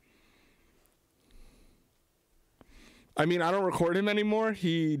 I mean, I don't record him anymore.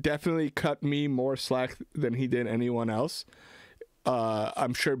 He definitely cut me more slack than he did anyone else.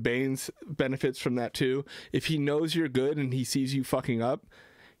 I'm sure Baines benefits from that too. If he knows you're good and he sees you fucking up,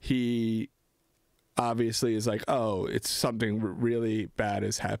 he obviously is like, oh, it's something really bad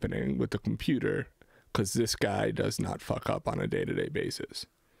is happening with the computer, because this guy does not fuck up on a day-to-day basis.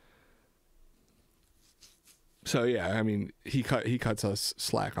 So yeah, I mean, he cuts us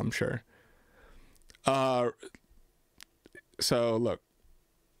slack, I'm sure. So look,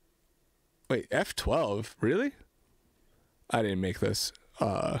 wait, F12, really? I didn't make this.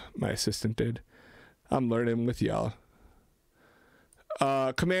 My assistant did. I'm learning with y'all.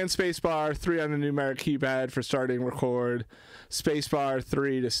 Command spacebar 3 on the numeric keypad for starting record. Spacebar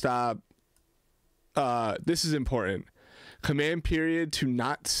 3 to stop. This is important. Command period to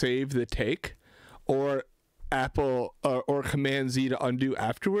not save the take, or Apple or Command Z to undo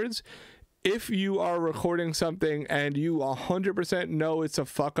afterwards. If you are recording something and you 100% know it's a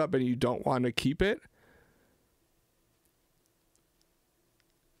fuck up and you don't want to keep it,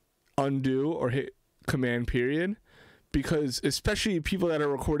 undo or hit Command period. Because especially people that are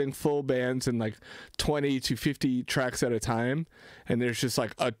recording full bands and like 20 to 50 tracks at a time, and there's just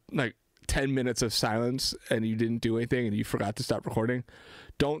like 10 minutes of silence and you didn't do anything and you forgot to stop recording,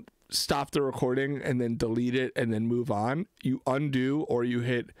 don't stop the recording and then delete it and then move on. You undo or you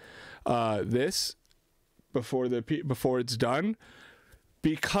hit this before it's done,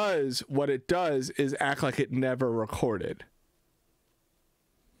 because what it does is act like it never recorded.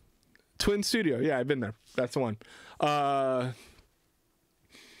 Twin Studio, yeah, I've been there. That's the one.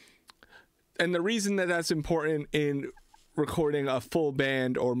 And the reason that that's important in recording a full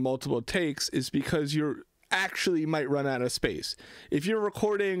band or multiple takes is because you're actually might run out of space. If you're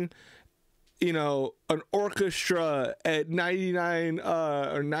recording, you know, an orchestra at 99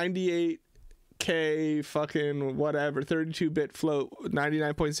 or 98K fucking whatever, 32-bit float,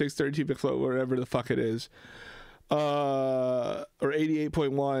 99.6 32-bit float, whatever the fuck it is, or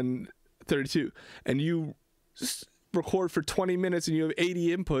 88.1 32, and you record for 20 minutes and you have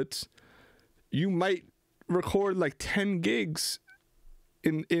 80 inputs, you might record like 10 gigs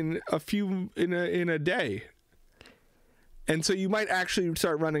in a day. And so you might actually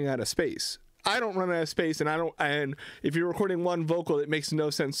start running out of space. I don't run out of space, and if you're recording one vocal, it makes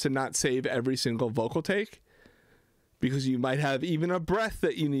no sense to not save every single vocal take, because you might have even a breath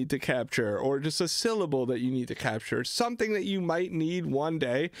that you need to capture, or just a syllable that you need to capture, something that you might need one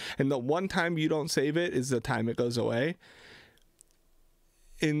day, and the one time you don't save it is the time it goes away.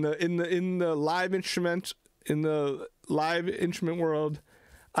 In the live instrument world,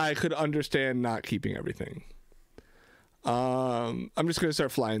 I could understand not keeping everything. I'm just gonna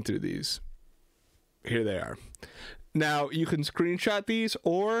start flying through these. Here they are. Now you can screenshot these,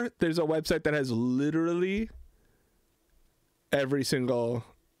 or there's a website that has literally every single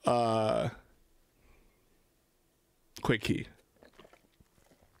quick key.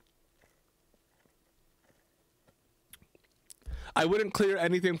 I wouldn't clear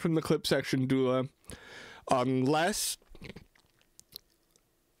anything from the clip section, Dula, unless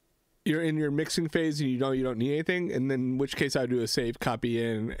you're in your mixing phase and you know you don't need anything, and then in which case I do a save, copy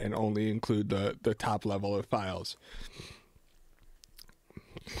in, and only include the top level of files.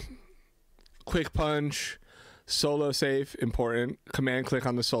 Quick punch, solo safe, important. Command click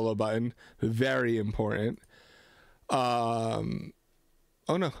on the solo button, very important. Oh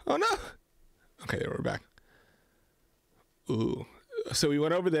no. Okay, there, we're back. Ooh. So we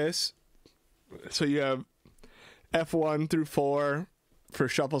went over this. So you have F1 through 4 for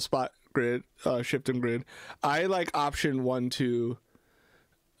shuffle spot grid, shift and grid. I like option 1, 2,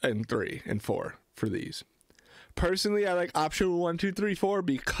 and 3 and 4 for these. Personally, I like option 1, 2, 3, 4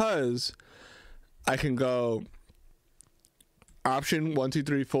 because I can go option 1, 2,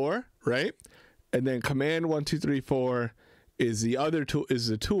 3, 4, right? And then command 1, 2, 3, 4 is the other tool, is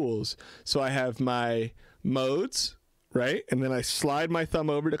the tools. So I have my modes, right? And then I slide my thumb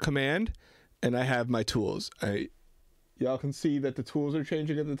over to command, and I have my tools. Y'all can see that the tools are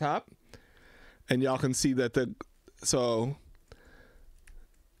changing at the top, and y'all can see that so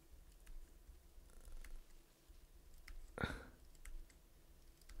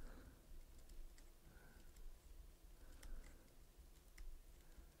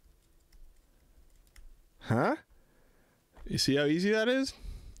huh? You see how easy that is?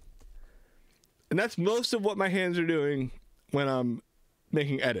 And that's most of what my hands are doing when I'm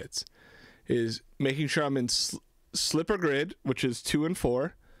making edits, is making sure I'm in slipper grid, which is 2 and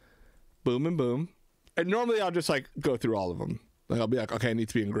 4, boom and boom. And normally I'll just like go through all of them. Like I'll be like, okay, I need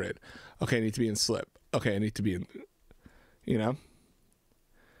to be in grid. Okay, I need to be in slip. Okay, I need to be in, you know?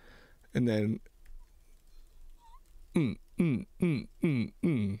 And then,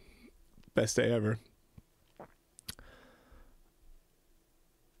 best day ever.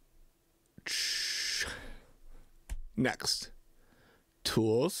 Next,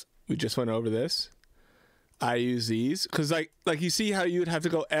 tools. We just went over this. I use these because like you see how you would have to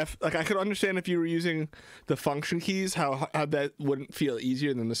go F. Like I could understand if you were using the function keys, how that wouldn't feel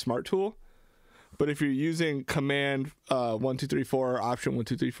easier than the smart tool. But if you're using command 1 2 3 4 or option 1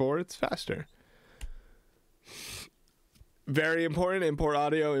 2 3 4, it's faster. Very important: import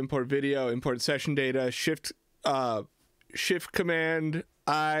audio, import video, import session data. Shift command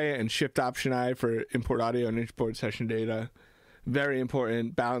I and shift option I for import audio and import session data. Very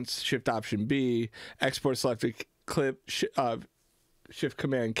important. Bounce shift option B. Export selected clip shift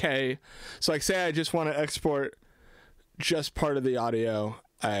command K. So like say I just want to export just part of the audio.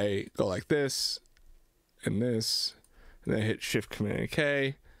 I go like this and this, and then I hit shift command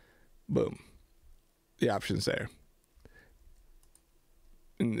K. Boom. The option's there.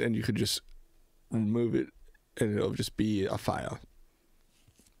 And you could just remove it and it'll just be a file.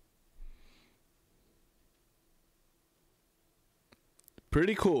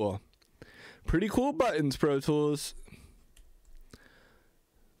 Pretty cool. Pretty cool buttons, Pro Tools.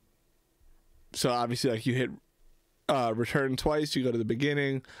 So obviously, like you hit return twice, you go to the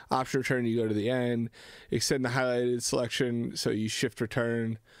beginning. Option return, you go to the end. Extend the highlighted selection, so you shift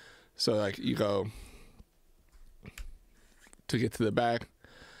return. So like you go to get to the back.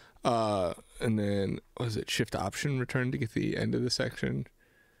 And then, what is it? Shift option return to get to the end of the section.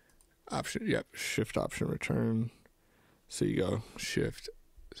 Option, yep, shift option return. So you go shift,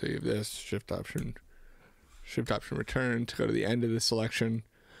 so you have this, shift option return to go to the end of the selection.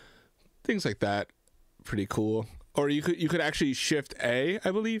 Things like that. Pretty cool. Or you could actually shift A,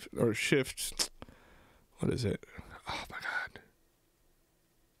 I believe, or shift, what is it? Oh my God.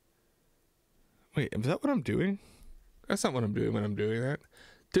 Wait, is that what I'm doing? That's not what I'm doing when I'm doing that.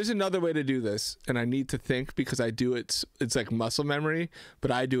 There's another way to do this, and I need to think because I do it, it's like muscle memory,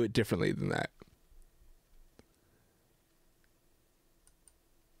 but I do it differently than that.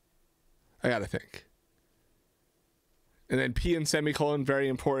 I gotta think. And then P and semicolon, very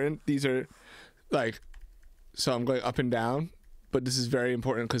important. These are like, so I'm going up and down, but this is very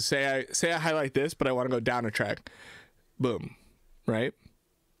important because say I highlight this, but I want to go down a track. Boom, right?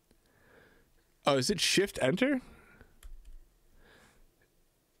 Oh, is it shift enter?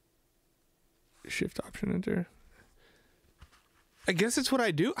 Shift option enter. I guess it's what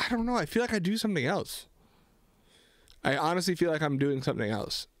I do. I don't know. I feel like I do something else. I honestly feel like I'm doing something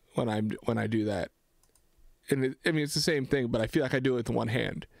else when I do that. And I mean, it's the same thing, but I feel like I do it with one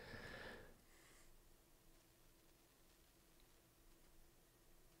hand.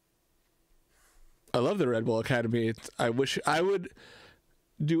 I love the Red Bull Academy. I wish I would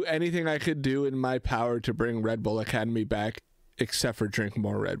do anything I could do in my power to bring Red Bull Academy back, except for drink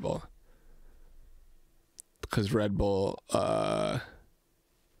more Red Bull. Because Red Bull,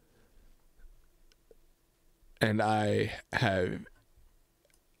 and I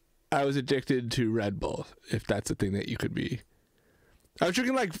was addicted to Red Bull, if that's a thing that you could be. I was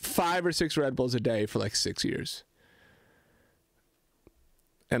drinking like 5 or 6 Red Bulls a day for like 6 years.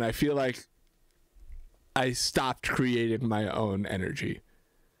 And I feel like I stopped creating my own energy.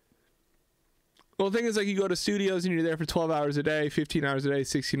 Well, the thing is, like, you go to studios and you're there for 12 hours a day, 15 hours a day,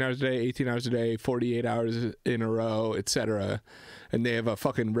 16 hours a day, 18 hours a day, 48 hours in a row, etc. And they have a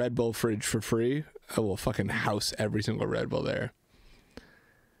fucking Red Bull fridge for free. I will fucking house every single Red Bull there.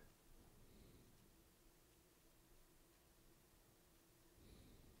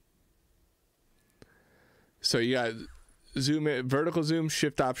 So you got zoom in, vertical zoom,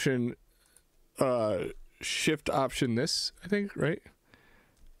 shift option this, I think, right?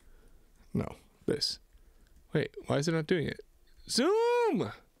 No, this. Wait, why is it not doing it?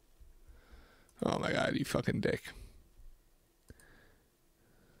 Zoom! Oh my God, you fucking dick.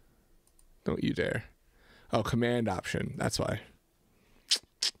 Don't you dare. Oh, command option. That's why.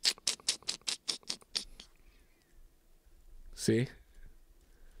 See?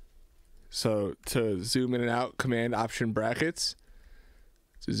 So to zoom in and out, command option brackets.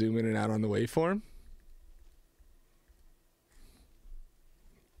 To zoom in and out on the waveform.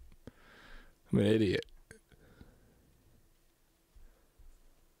 I'm an idiot.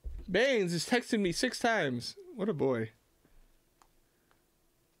 Baines is texting me 6 times. What a boy.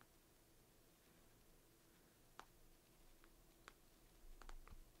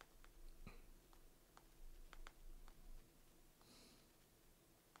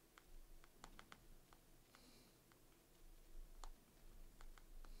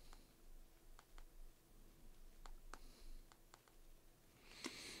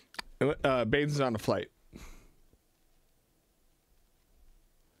 Baines is on a flight.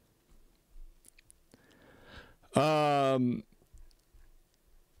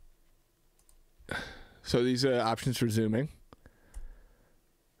 So these are options for zooming.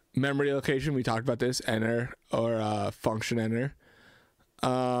 Memory location, we talked about this. Enter or function enter.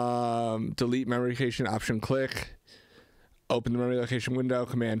 Delete memory location, option click. Open the memory location window,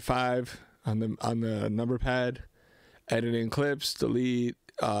 command 5 on the number pad. Editing clips, delete,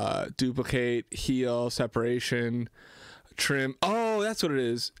 duplicate, heal, separation, trim. Oh, that's what it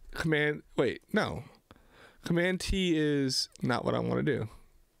is. Command T is not what I want to do.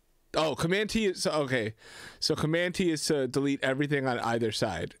 Oh, Command T is okay. So Command T is to delete everything on either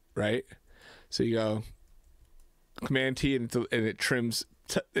side, right? So you go Command T and it trims,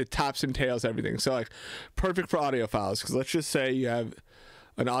 it tops and tails everything. So like perfect for audio files, because let's just say you have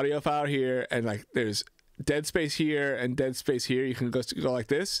an audio file here and like there's dead space here and dead space here. You can go like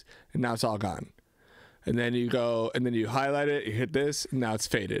this, and now it's all gone. And then you go and then you highlight it, you hit this, and now it's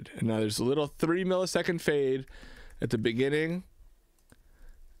faded. And now there's a little 3 millisecond fade at the beginning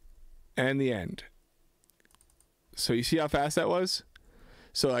and the end. So you see how fast that was?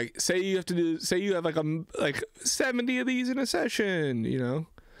 So like say you have like 70 of these in a session, you know?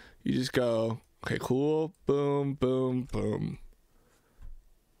 You just go, okay, cool, boom, boom, boom.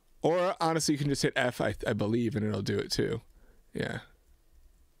 Or honestly, you can just hit F, I believe, and it'll do it too. Yeah.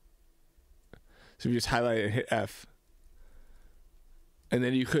 So if you just highlight it and hit F. And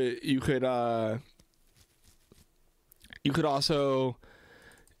then you could also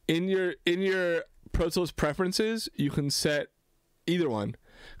in your Pro Tools preferences, you can set either one.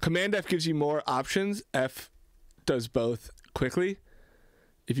 Command F gives you more options. F does both quickly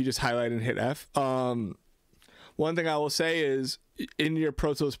if you just highlight and hit F. One thing I will say is in your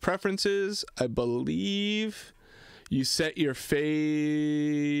Pro Tools preferences, I believe you set your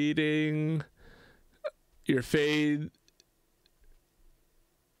fade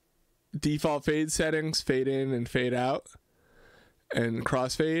default fade settings, fade in and fade out, and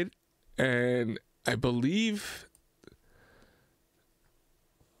crossfade, and I believe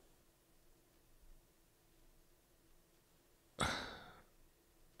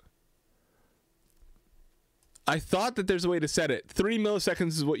I thought that there's a way to set it. 3 milliseconds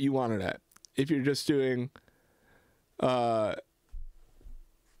is what you wanted at. If you're just doing well,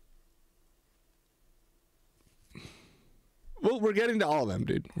 we're getting to all of them,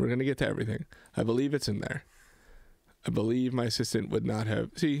 dude. We're going to get to everything. I believe it's in there. I believe my assistant would not have...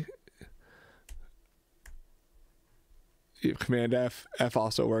 See? Command F. F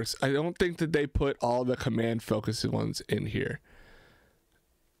also works. I don't think that they put all the command focus ones in here.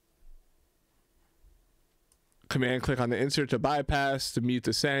 Command click on the insert to bypass, to mute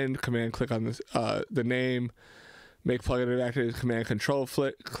the send. Command click on the name. Make plugin inactive. Command control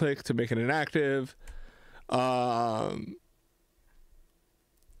click to make it inactive.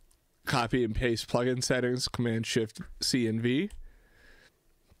 Copy and paste plugin settings, Command Shift C and V.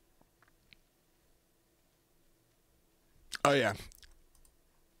 Oh yeah.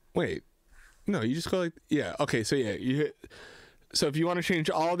 Wait. No, you just go like, yeah. Okay, so yeah, you hit. So if you want to change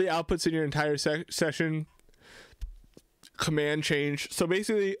all the outputs in your entire session, Command change. So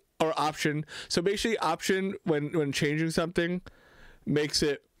basically, or option. So basically, option when changing something makes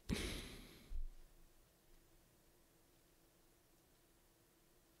it.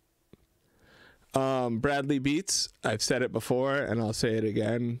 Bradley Beats, I've said it before and I'll say it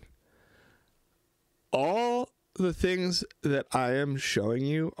again. All the things that I am showing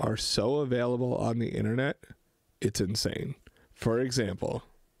you are so available on the internet, it's insane. For example,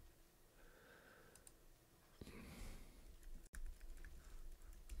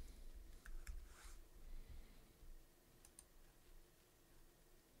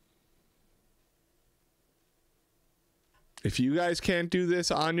 if you guys can't do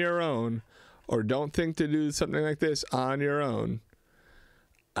this on your own, or don't think to do something like this on your own,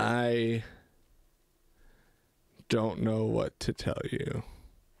 I don't know what to tell you.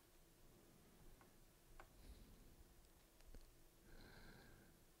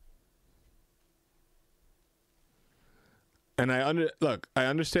 And I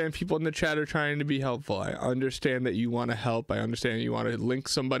understand people in the chat are trying to be helpful. I understand that you want to help. I understand you want to link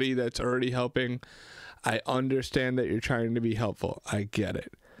somebody that's already helping. I understand that you're trying to be helpful. I get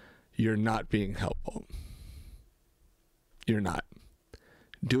it. You're not being helpful. You're not.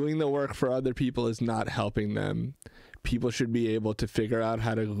 Doing the work for other people is not helping them. People should be able to figure out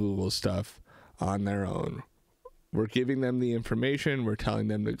how to Google stuff on their own. We're giving them the information. We're telling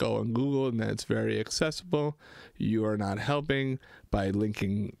them to go on Google, and that's very accessible. You are not helping by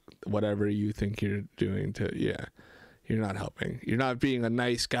linking whatever you think you're doing to, you're not helping. You're not being a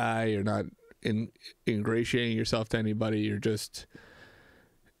nice guy. You're not ingratiating yourself to anybody. You're just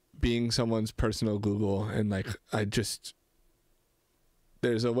being someone's personal Google. And like,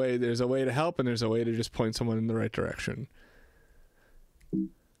 there's a way to help, and there's a way to just point someone in the right direction.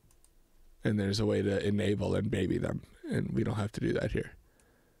 And there's a way to enable and baby them. And we don't have to do that here.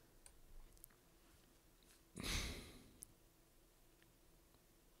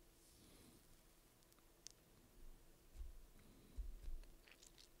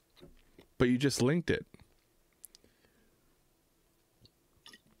 But you just linked it.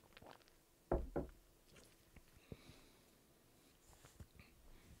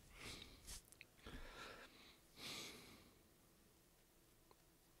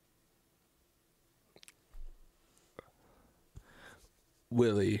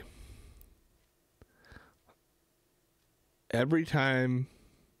 Willie, every time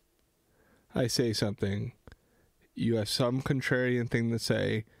I say something, you have some contrarian thing to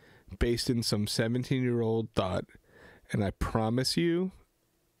say based in some 17-year-old thought, and I promise you,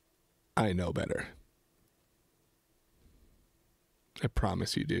 I know better. I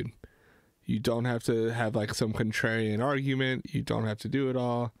promise you, dude. You don't have to have like some contrarian argument. You don't have to do it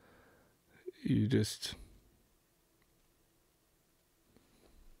all. You just...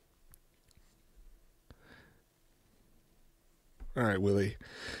 All right, Willie.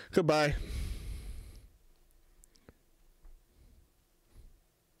 Goodbye.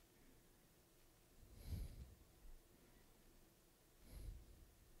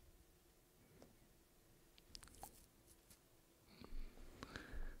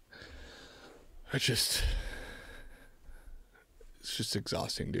 It's just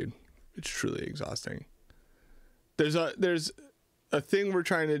exhausting, dude. It's truly exhausting. There's a thing we're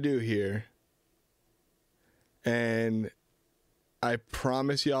trying to do here, and I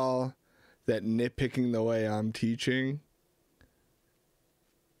promise y'all that nitpicking the way I'm teaching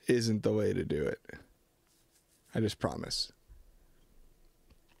isn't the way to do it. I just promise.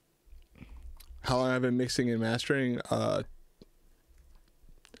 How long I've been mixing and mastering?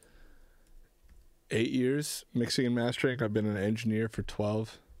 8 years mixing and mastering. I've been an engineer for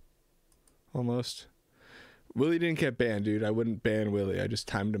 12 almost. Willie didn't get banned, dude. I wouldn't ban Willie. I just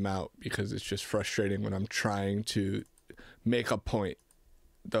timed him out because it's just frustrating when I'm trying to make a point.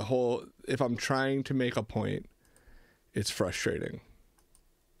 If I'm trying to make a point, it's frustrating.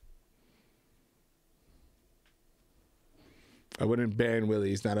 I wouldn't ban Willie.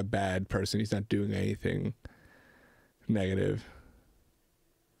 He's not a bad person. He's not doing anything negative.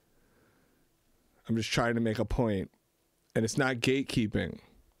 I'm just trying to make a point, and it's not gatekeeping.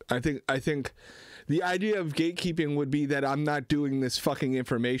 I think the idea of gatekeeping would be that I'm not doing this fucking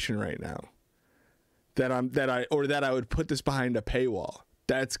information right now. That I would put this behind a paywall.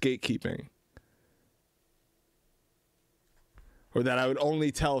 That's gatekeeping. Or that I would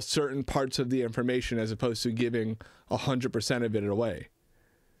only tell certain parts of the information as opposed to giving 100% of it away.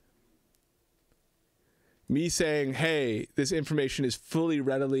 Me saying, hey, this information is fully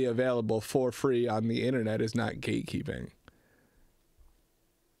readily available for free on the internet is not gatekeeping.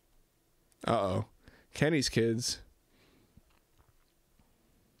 Uh-oh. Kenny's kids.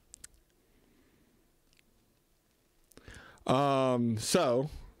 So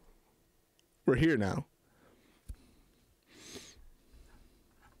we're here now.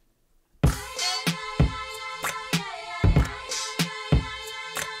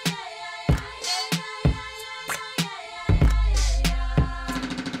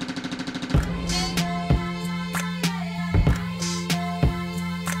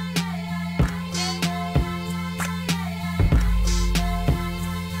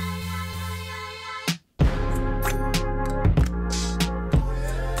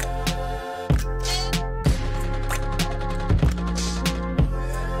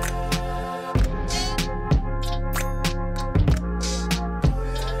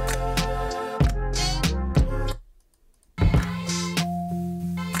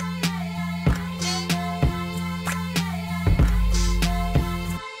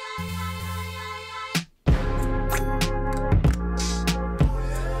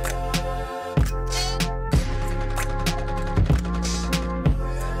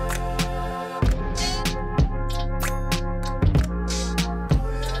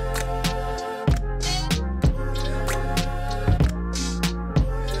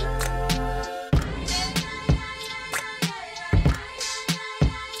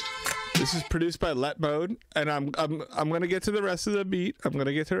 produced by Let Mode, and I'm gonna get to the rest of the beat. I'm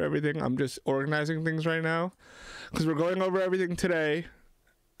gonna get to everything. I'm just organizing things right now because we're going over everything today.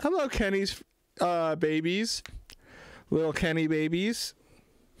 Hello, Kenny's babies, little Kenny babies.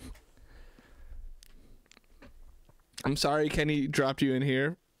 I'm sorry, Kenny dropped you in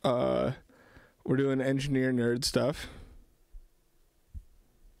here. We're doing engineer nerd stuff.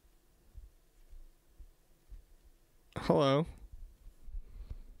 Hello.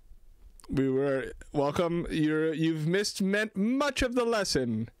 We were welcome. You've missed much of the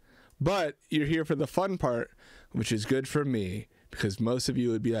lesson, but you're here for the fun part, which is good for me because most of you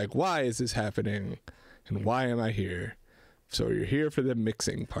would be like, "Why is this happening? And why am I here?" So you're here for the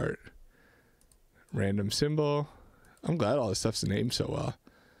mixing part. Random symbol. I'm glad all this stuff's named so well.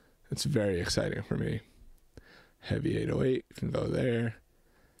 It's very exciting for me. Heavy 808 can go there.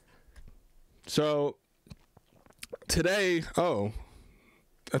 So today,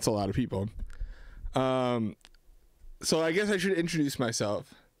 that's a lot of people. So I guess I should introduce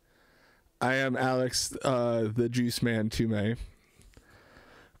myself. I am Alex, the Juice Man Tumay.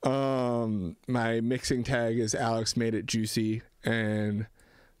 My mixing tag is Alex Made It Juicy, and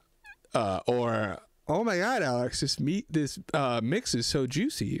or oh my God, Alex, this mix is so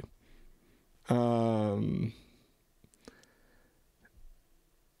juicy.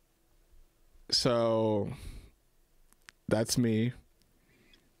 So that's me.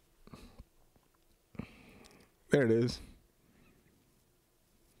 There it is.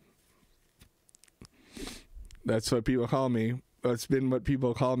 That's what people call me. That's been what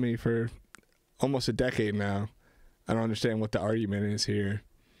people call me for almost a decade now. I don't understand what the argument is here.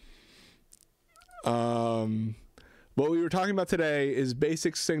 What we were talking about today is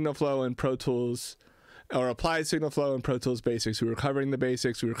basic signal flow in Pro Tools, or applied signal flow in Pro Tools basics. We were covering the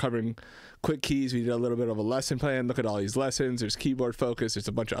basics. We were covering quick keys. We did a little bit of a lesson plan. Look at all these lessons. There's keyboard focus. There's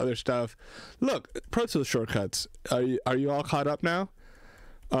a bunch of other stuff. Look, Pro Tools shortcuts. Are you all caught up now?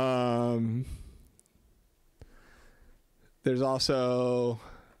 There's also,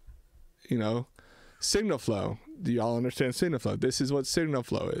 signal flow. Do you all understand signal flow? This is what signal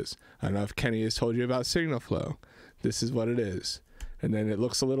flow is. I don't know if Kenny has told you about signal flow. This is what it is. And then it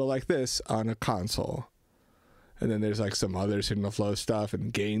looks a little like this on a console. And then there's like some other signal flow stuff,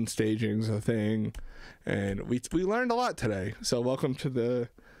 and gain staging's a thing. And we learned a lot today. So welcome to the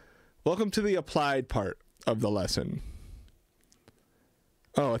applied part of the lesson.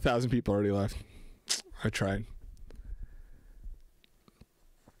 Oh, 1,000 people already left. I tried.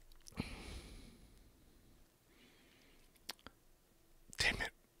 Damn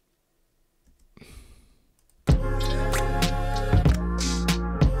it.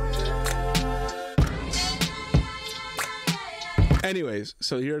 Anyways,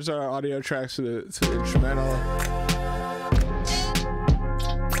 so here's our audio tracks to the instrumental.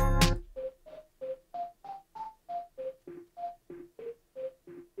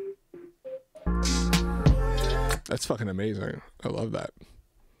 That's fucking amazing. I love that.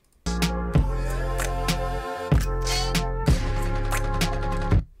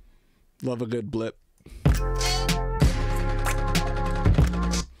 Love a good blip.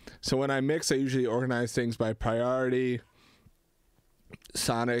 So when I mix, I usually organize things by priority.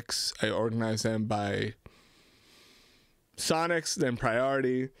 Sonics, I organize them by sonics, then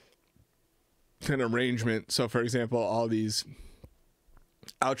priority, then arrangement. So for example, all these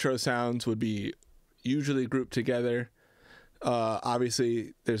outro sounds would be usually grouped together.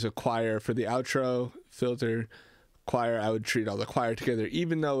 Obviously there's a choir for the outro, filter, choir. I would treat all the choir together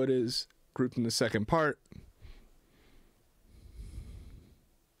even though it is grouped in the second part.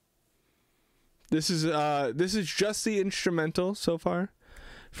 This is just the instrumental so far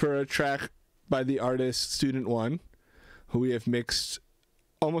for a track by the artist Student One, who we have mixed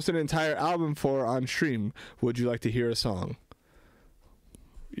almost an entire album for on stream. Would you like to hear a song?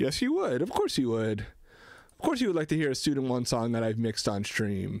 Yes, you would. Of course you would. Of course you would like to hear a Student One song that I've mixed on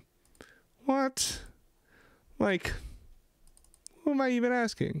stream. What? Like, who am I even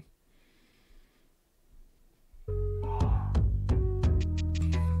asking?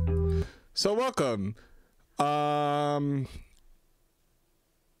 So welcome.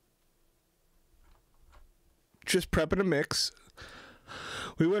 Just prepping a mix.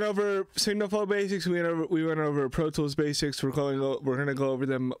 We went over signal flow basics. We went over Pro Tools basics. We're gonna go over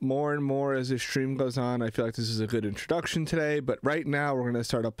them more and more as the stream goes on. I feel like this is a good introduction today, but right now we're gonna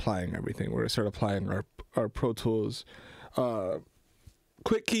start applying everything. We're gonna start applying our Pro Tools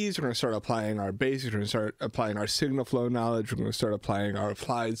quick keys. We're gonna start applying our basics. We're gonna start applying our signal flow knowledge. We're gonna start applying our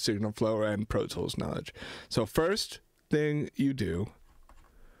applied signal flow and Pro Tools knowledge. So first thing you do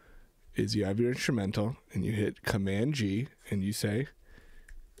is you have your instrumental and you hit Command G and you say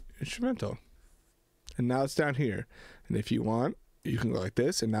instrumental. And now it's down here. And if you want, you can go like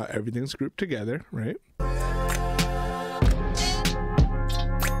this, and now everything's grouped together, right?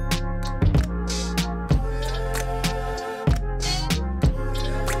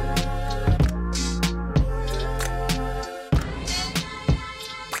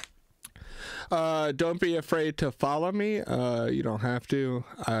 Don't be afraid to follow me. You don't have to.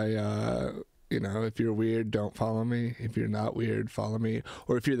 You know, if you're weird, don't follow me. If you're not weird, follow me.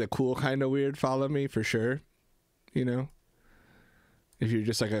 Or if you're the cool kind of weird, follow me for sure. You know? If you're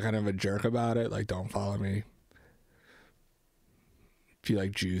just like a kind of a jerk about it, like, don't follow me. If you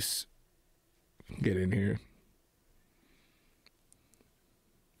like juice, get in here.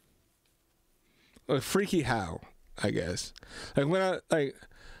 Like, freaky how, I guess. Like,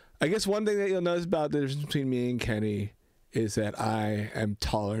 I guess one thing that you'll notice about the difference between me and Kenny is that I am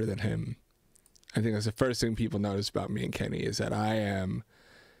taller than him. I think that's the first thing people notice about me and Kenny is that I am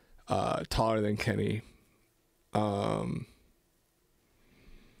taller than Kenny.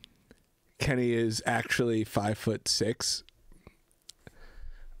 Kenny is actually 5'6".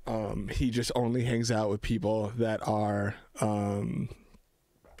 He just only hangs out with people that are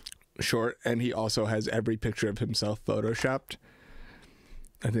short, and he also has every picture of himself photoshopped.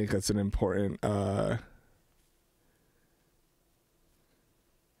 I think that's an important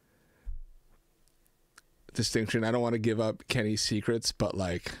distinction. I don't want to give up Kenny's secrets, but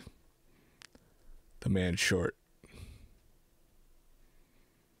like, the man's short.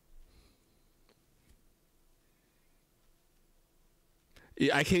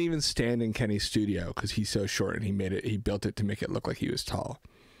 I can't even stand in Kenny's studio because he's so short, and he built it to make it look like he was tall.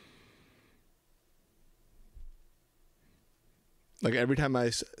 Like, every time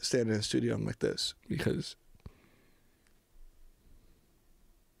I stand in a studio, I'm like this because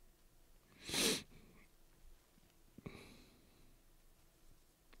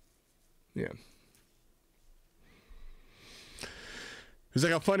yeah. It was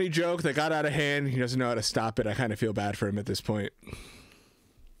like a funny joke that got out of hand. He doesn't know how to stop it. I kind of feel bad for him at this point.